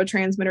to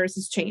neurotransmitters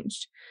has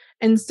changed.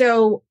 And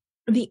so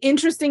the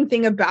interesting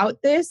thing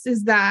about this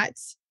is that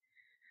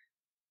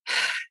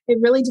it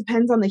really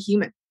depends on the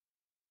human.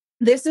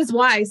 This is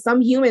why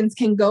some humans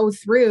can go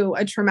through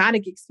a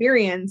traumatic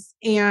experience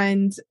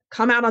and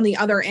come out on the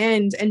other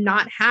end and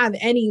not have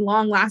any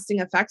long-lasting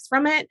effects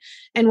from it,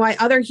 and why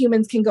other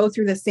humans can go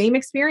through the same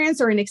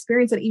experience or an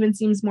experience that even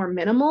seems more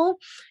minimal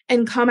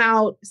and come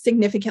out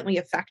significantly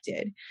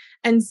affected.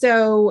 And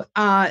so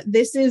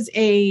this is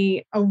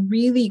a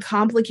really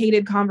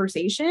complicated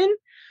conversation.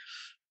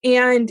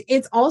 And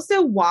it's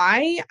also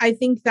why I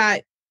think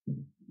that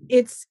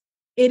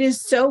it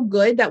is so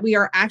good that we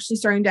are actually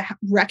starting to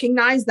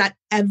recognize that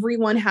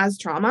everyone has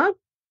trauma,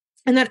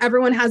 and that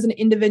everyone has an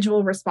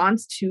individual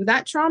response to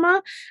that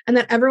trauma, and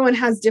that everyone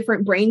has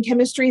different brain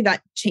chemistry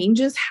that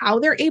changes how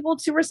they're able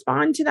to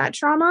respond to that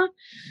trauma.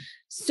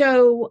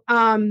 So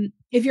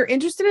if you're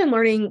interested in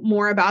learning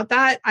more about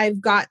that,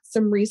 I've got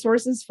some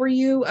resources for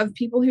you of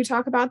people who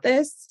talk about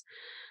this.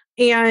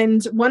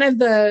 And one of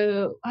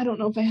the, I don't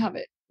know if I have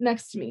it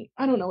next to me.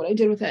 I don't know what I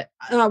did with it.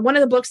 One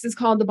of the books is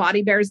called The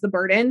Body Bears the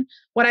Burden.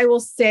 What I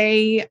will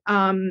say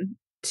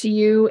to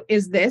you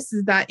is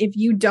that if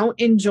you don't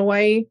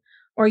enjoy,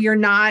 or you're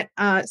not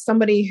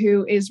somebody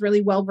who is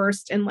really well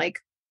versed in like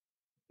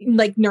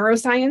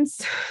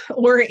neuroscience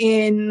or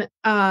in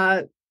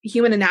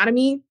human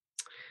anatomy,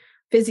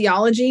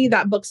 physiology,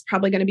 that book's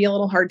probably going to be a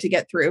little hard to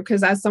get through,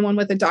 because as someone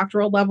with a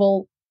doctoral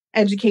level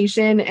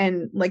education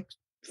and like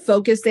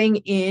focusing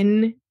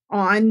in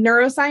on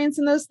neuroscience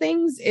and those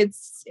things,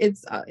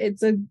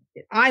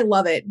 I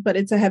love it, but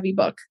it's a heavy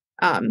book.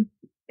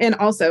 And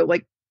also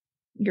like,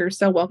 you're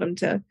so welcome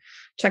to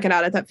check it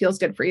out if that feels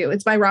good for you.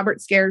 It's by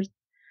Robert Scares,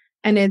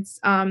 and it's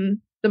The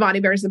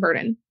Body Bears the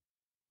Burden.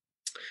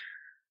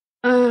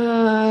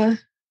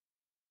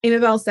 Amy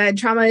Bell said,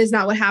 trauma is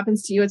not what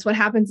happens to you. It's what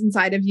happens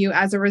inside of you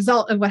as a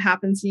result of what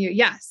happens to you.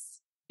 Yes.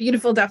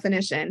 Beautiful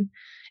definition.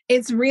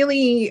 It's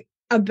really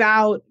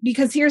about,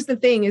 because here's the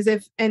thing is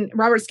and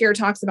Robert Scare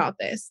talks about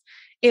this,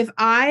 if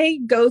I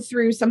go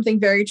through something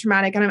very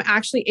traumatic and I'm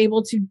actually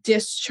able to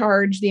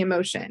discharge the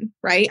emotion,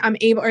 right? I'm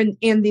able, and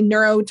the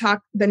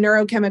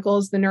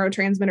neurochemicals, the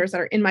neurotransmitters that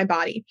are in my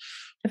body,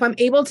 if I'm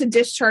able to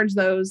discharge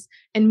those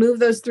and move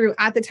those through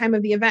at the time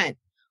of the event,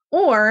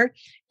 or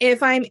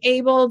if I'm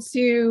able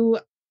to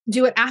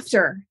do it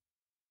after,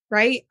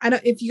 right?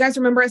 If you guys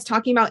remember us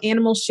talking about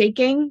animals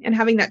shaking and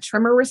having that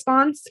tremor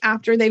response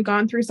after they've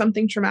gone through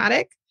something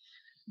traumatic.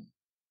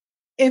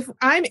 If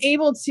I'm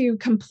able to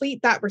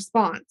complete that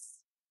response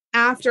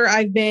after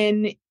I've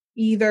been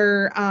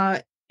either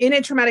in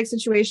a traumatic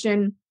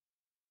situation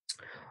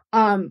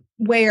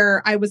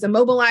where I was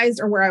immobilized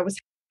or where I was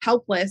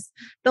helpless,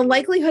 the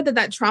likelihood that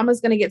that trauma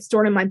is going to get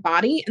stored in my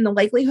body and the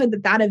likelihood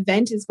that that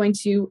event is going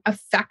to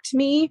affect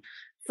me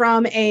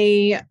from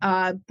a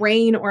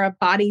brain or a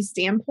body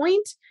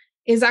standpoint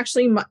is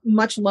actually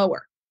much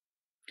lower.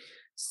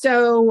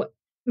 So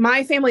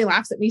my family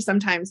laughs at me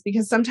sometimes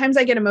because sometimes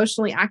I get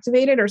emotionally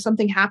activated or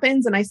something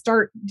happens and I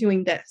start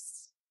doing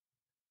this,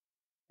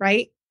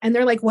 right? And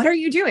they're like, what are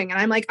you doing?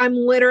 And I'm like, I'm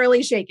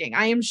literally shaking.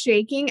 I am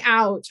shaking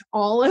out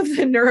all of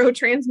the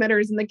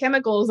neurotransmitters and the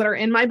chemicals that are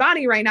in my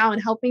body right now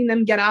and helping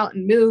them get out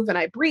and move. And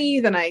I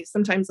breathe and I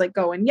sometimes like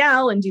go and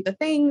yell and do the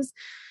things.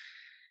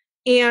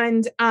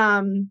 And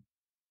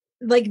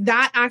like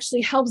that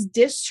actually helps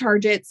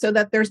discharge it so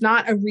that there's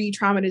not a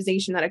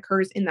re-traumatization that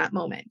occurs in that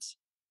moment.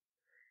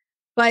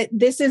 But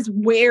this is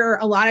where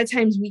a lot of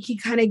times we can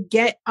kind of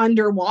get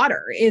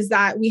underwater, is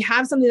that we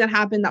have something that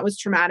happened that was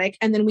traumatic.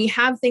 And then we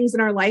have things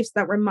in our lives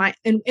that remind,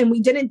 and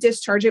we didn't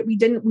discharge it. We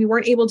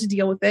weren't able to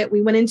deal with it.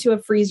 We went into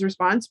a freeze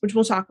response, which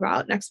we'll talk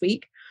about next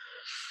week.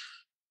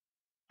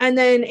 And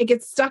then it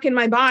gets stuck in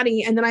my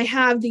body. And then I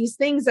have these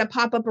things that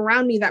pop up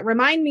around me that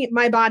remind me,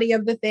 my body,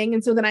 of the thing.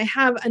 And so then I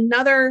have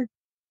another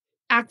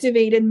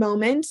activated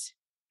moment.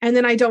 And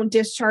then I don't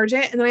discharge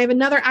it. And then I have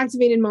another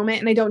activated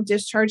moment and I don't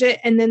discharge it.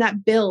 And then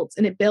that builds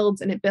and it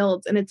builds and it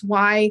builds. And it's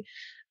why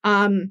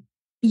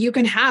you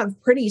can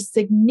have pretty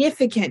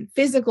significant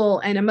physical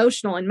and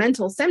emotional and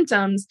mental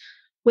symptoms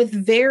with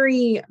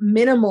very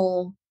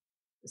minimal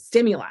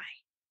stimuli.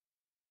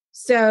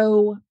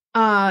 So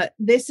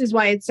this is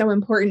why it's so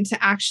important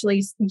to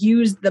actually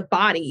use the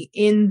body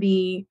in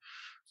the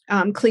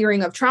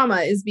clearing of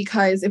trauma, is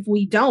because if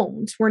we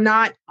don't, we're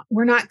not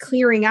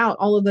clearing out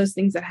all of those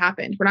things that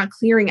happened. We're not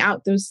clearing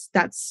out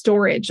that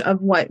storage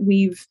of what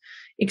we've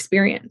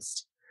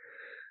experienced.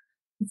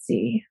 Let's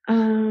see.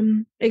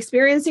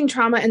 Experiencing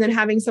trauma and then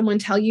having someone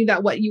tell you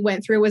that what you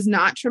went through was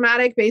not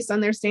traumatic based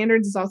on their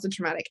standards is also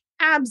traumatic.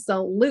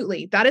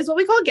 Absolutely. That is what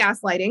we call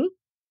gaslighting.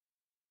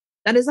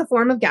 That is a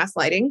form of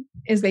gaslighting,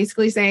 is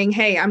basically saying,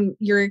 hey,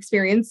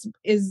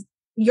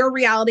 your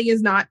reality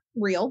is not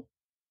real.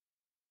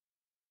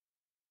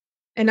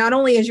 And not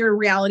only is your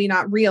reality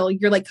not real,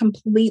 you're like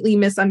completely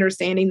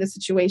misunderstanding the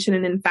situation.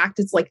 And in fact,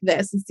 it's like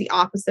this. It's the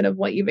opposite of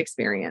what you've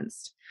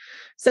experienced.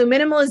 So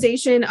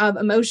minimalization of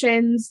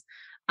emotions,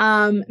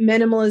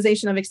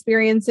 minimalization of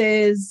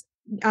experiences,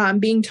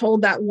 being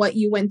told that what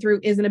you went through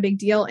isn't a big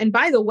deal. And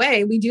by the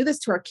way, we do this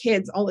to our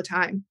kids all the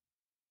time.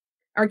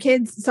 Our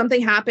kids,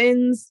 something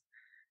happens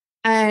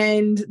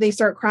and they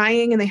start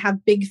crying and they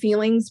have big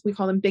feelings. We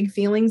call them big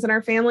feelings in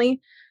our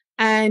family.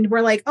 And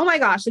we're like, oh my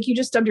gosh, like you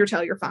just stubbed your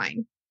toe, you're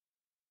fine.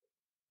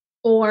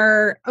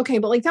 Or, okay,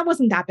 but like that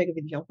wasn't that big of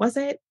a deal, was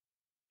it?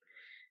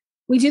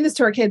 We do this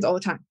to our kids all the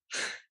time.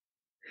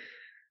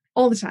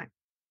 All the time.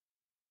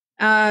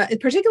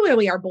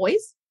 Particularly our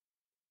boys,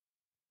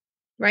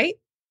 right?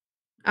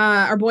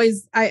 Our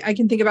boys, I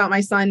can think about my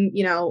son,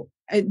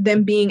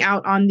 them being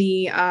out on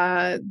the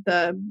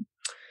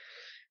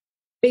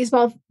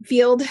baseball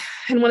field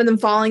and one of them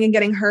falling and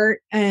getting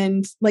hurt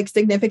and like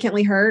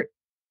significantly hurt.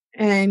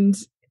 And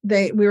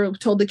we were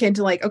told the kid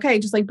to like, okay,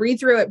 just like breathe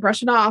through it,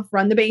 brush it off,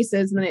 run the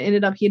bases. And then it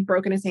ended up, he had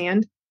broken his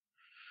hand.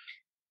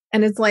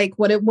 And it's like,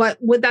 what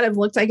would that have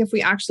looked like if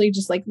we actually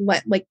just like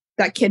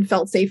that kid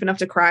felt safe enough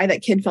to cry,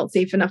 that kid felt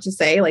safe enough to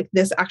say like,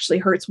 this actually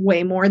hurts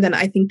way more than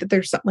I think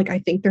that I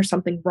think there's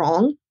something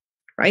wrong.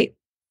 Right.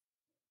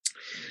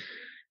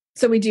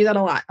 So we do that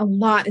a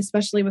lot,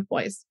 especially with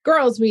boys.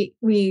 Girls, we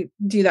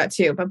do that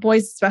too, but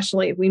boys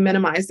especially, we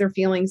minimize their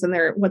feelings and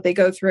what they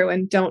go through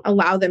and don't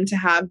allow them to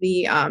have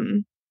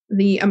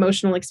the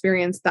emotional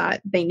experience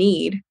that they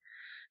need,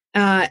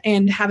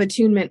 and have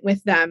attunement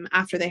with them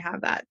after they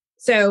have that.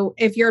 So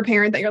if you're a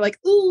parent that you're like,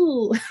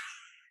 ooh,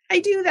 I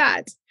do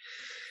that.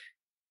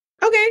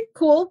 Okay,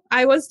 cool.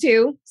 I was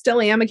too,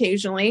 still am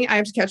occasionally. I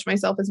have to catch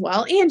myself as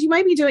well. And you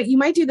might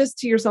do this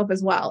to yourself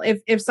as well.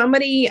 If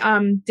somebody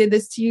did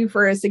this to you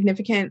for a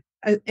significant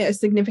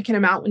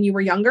amount when you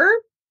were younger,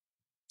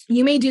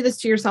 you may do this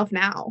to yourself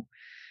now.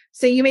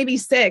 So you may be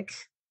sick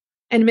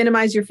and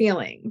minimize your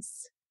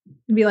feelings.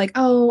 And be like,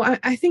 oh,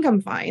 I think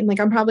I'm fine. Like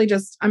I probably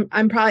just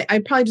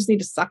need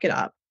to suck it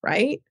up,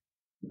 right?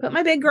 Put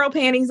my big girl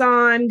panties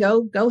on,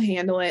 go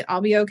handle it. I'll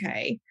be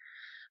okay.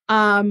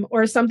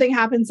 or something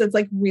happens that's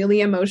like really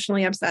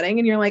emotionally upsetting.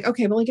 And you're like,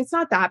 okay, but like, it's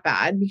not that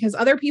bad because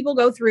other people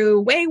go through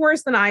way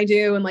worse than I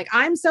do. And like,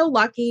 I'm so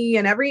lucky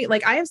and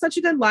I have such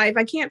a good life.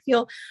 I can't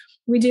feel.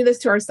 We do this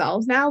to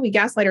ourselves now. We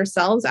gaslight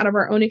ourselves out of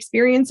our own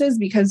experiences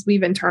because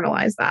we've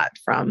internalized that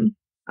from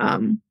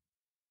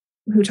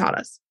who taught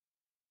us.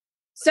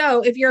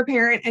 So if you're a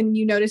parent and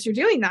you notice you're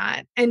doing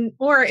that,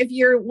 or if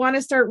you want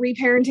to start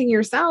reparenting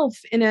yourself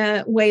in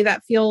a way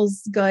that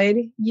feels good,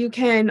 you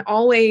can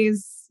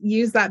always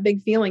use that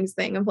big feelings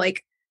thing of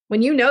like,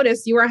 when you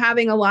notice you are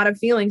having a lot of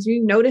feelings,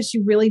 you notice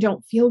you really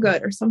don't feel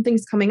good or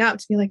something's coming up,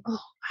 to be like, oh,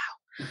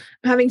 wow,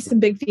 I'm having some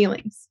big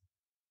feelings.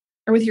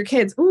 Or with your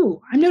kids,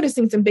 ooh, I'm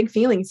noticing some big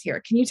feelings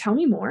here. Can you tell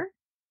me more?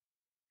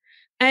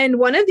 And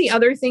one of the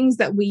other things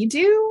that we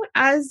do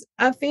as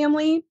a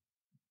family,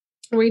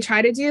 we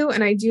try to do,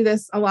 and I do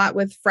this a lot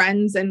with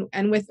friends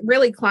and with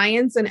really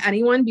clients and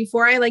anyone,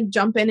 before I like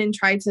jump in and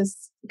try to,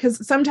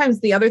 because sometimes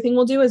the other thing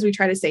we'll do is we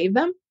try to save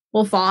them.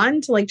 We'll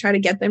fawn to like try to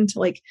get them to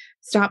like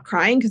stop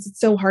crying because it's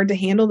so hard to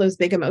handle those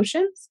big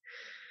emotions.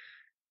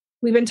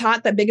 We've been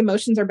taught that big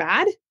emotions are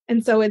bad.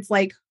 And so it's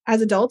like,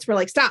 as adults, we're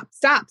like, stop,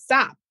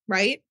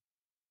 right?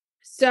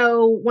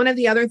 So one of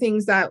the other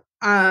things that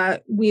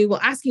we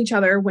will ask each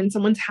other when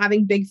someone's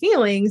having big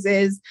feelings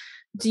is,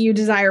 do you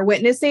desire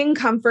witnessing,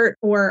 comfort,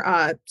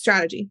 or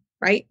strategy,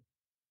 right?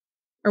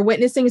 Or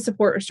witnessing,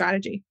 support, or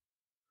strategy?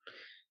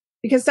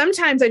 Because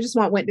sometimes I just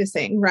want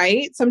witnessing,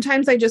 right?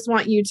 Sometimes I just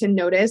want you to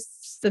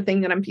notice the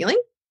thing that I'm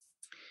feeling.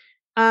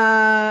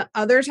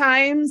 Other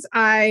times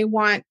I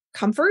want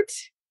comfort.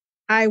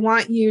 I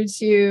want you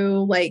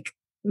to like,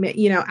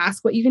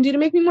 ask what you can do to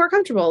make me more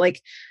comfortable.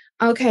 Like,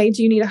 okay,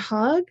 do you need a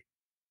hug?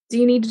 Do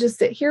you need to just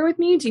sit here with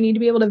me? Do you need to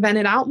be able to vent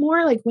it out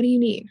more? Like, what do you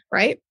need?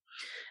 Right.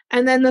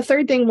 And then the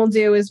third thing we'll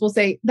do is we'll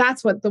say,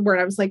 that's what the word,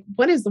 I was like,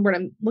 what is the word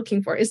I'm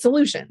looking for? Is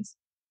solutions.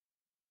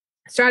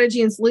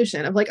 Strategy and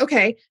solution of like,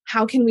 okay,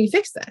 how can we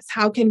fix this?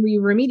 How can we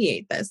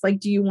remediate this? Like,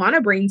 do you want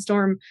to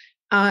brainstorm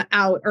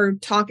out or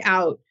talk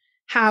out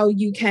how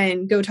you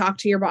can go talk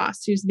to your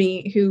boss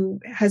who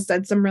has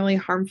said some really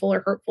harmful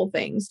or hurtful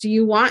things? Do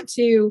you want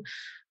to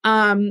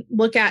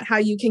look at how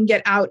you can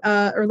get out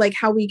or like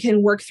how we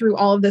can work through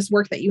all of this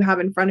work that you have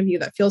in front of you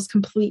that feels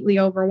completely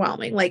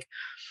overwhelming? Like,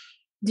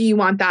 do you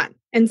want that?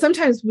 And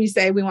sometimes we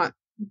say we want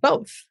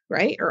both,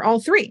 right? Or all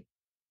three.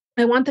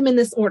 I want them in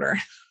this order,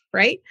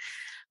 right?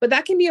 But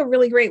that can be a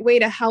really great way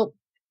to help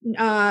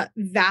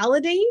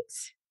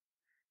validate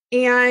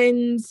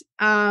and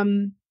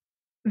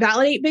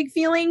validate big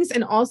feelings,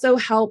 and also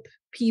help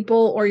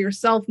people or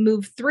yourself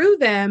move through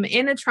them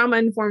in a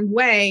trauma-informed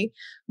way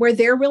where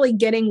they're really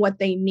getting what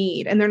they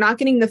need. And they're not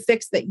getting the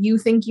fix that you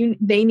think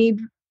they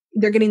need.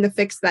 They're getting the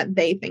fix that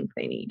they think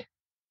they need.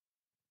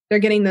 They're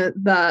getting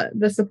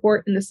the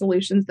support and the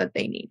solutions that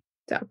they need.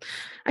 So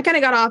I kind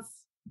of got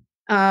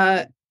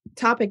off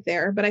topic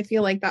there, but I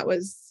feel like that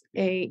was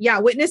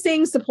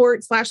witnessing,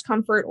 support /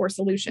 comfort, or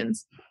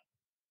solutions.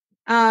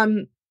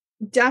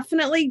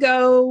 Definitely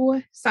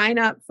go sign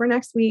up for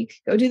next week.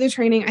 Go do the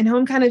training. I know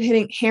I'm kind of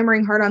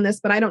hammering hard on this,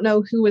 but I don't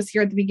know who was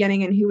here at the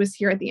beginning and who was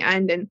here at the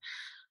end. And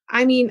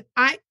I mean,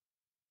 I'm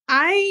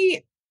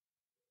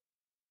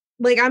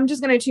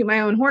just going to toot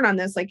my own horn on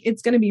this. Like,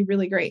 it's going to be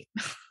really great.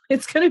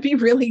 It's going to be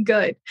really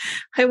good.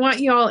 I want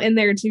you all in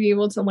there to be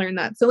able to learn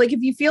that. So like, if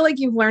you feel like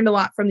you've learned a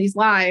lot from these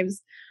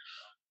lives,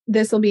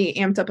 this will be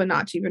amped up a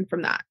notch even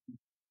from that.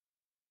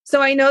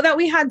 So I know that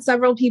we had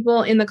several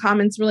people in the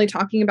comments really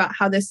talking about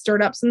how this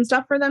stirred up some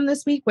stuff for them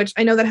this week, which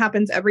I know that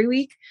happens every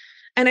week.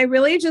 And I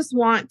really just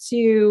want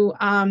to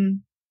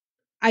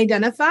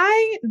identify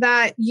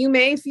that you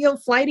may feel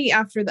flighty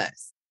after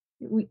this.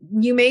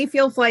 You may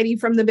feel flighty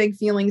from the big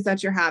feelings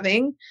that you're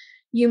having.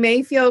 You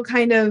may feel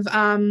kind of,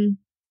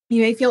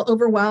 you may feel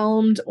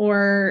overwhelmed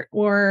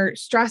or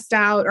stressed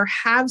out or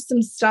have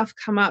some stuff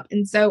come up.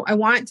 And so I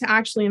want to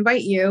actually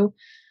invite you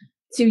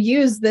to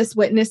use this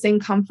witnessing,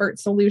 comfort,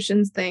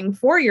 solutions thing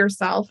for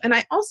yourself. And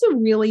I also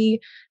really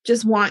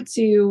just want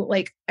to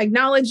like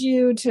acknowledge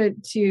you to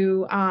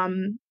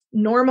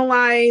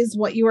normalize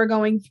what you are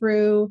going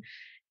through,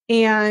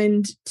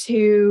 and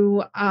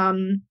to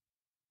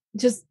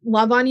just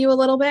love on you a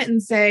little bit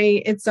and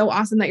say, it's so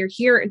awesome that you're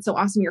here. It's so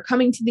awesome you're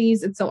coming to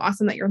these. It's so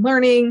awesome that you're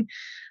learning,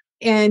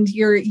 and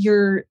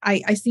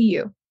I see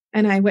you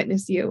and I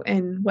witness you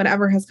and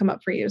whatever has come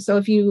up for you. So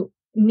if you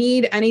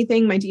need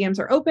anything, my DMs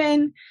are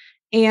open.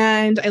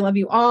 And I love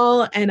you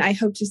all. And I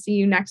hope to see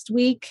you next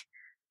week.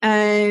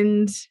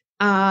 And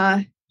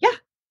that's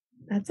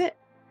it.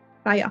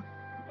 Bye, y'all.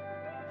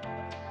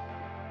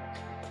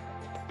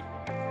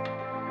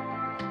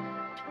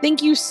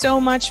 Thank you so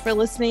much for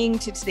listening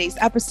to today's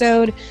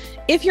episode.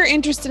 If you're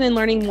interested in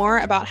learning more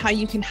about how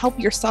you can help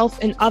yourself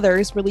and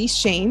others release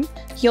shame,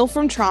 heal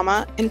from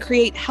trauma, and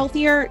create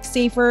healthier,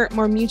 safer,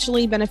 more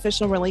mutually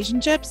beneficial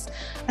relationships,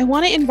 I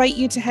want to invite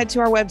you to head to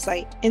our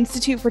website,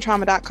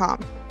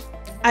 institutefortrauma.com.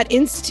 At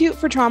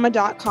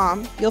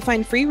institutefortrauma.com, you'll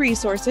find free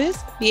resources,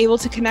 be able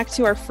to connect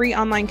to our free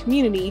online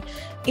community,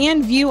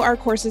 and view our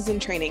courses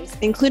and trainings,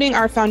 including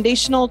our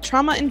foundational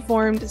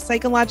trauma-informed,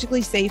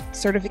 psychologically safe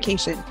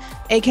certification,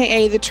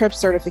 aka the TRIP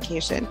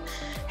certification.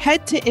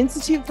 Head to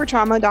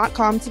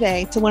institutefortrauma.com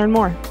today to learn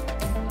more.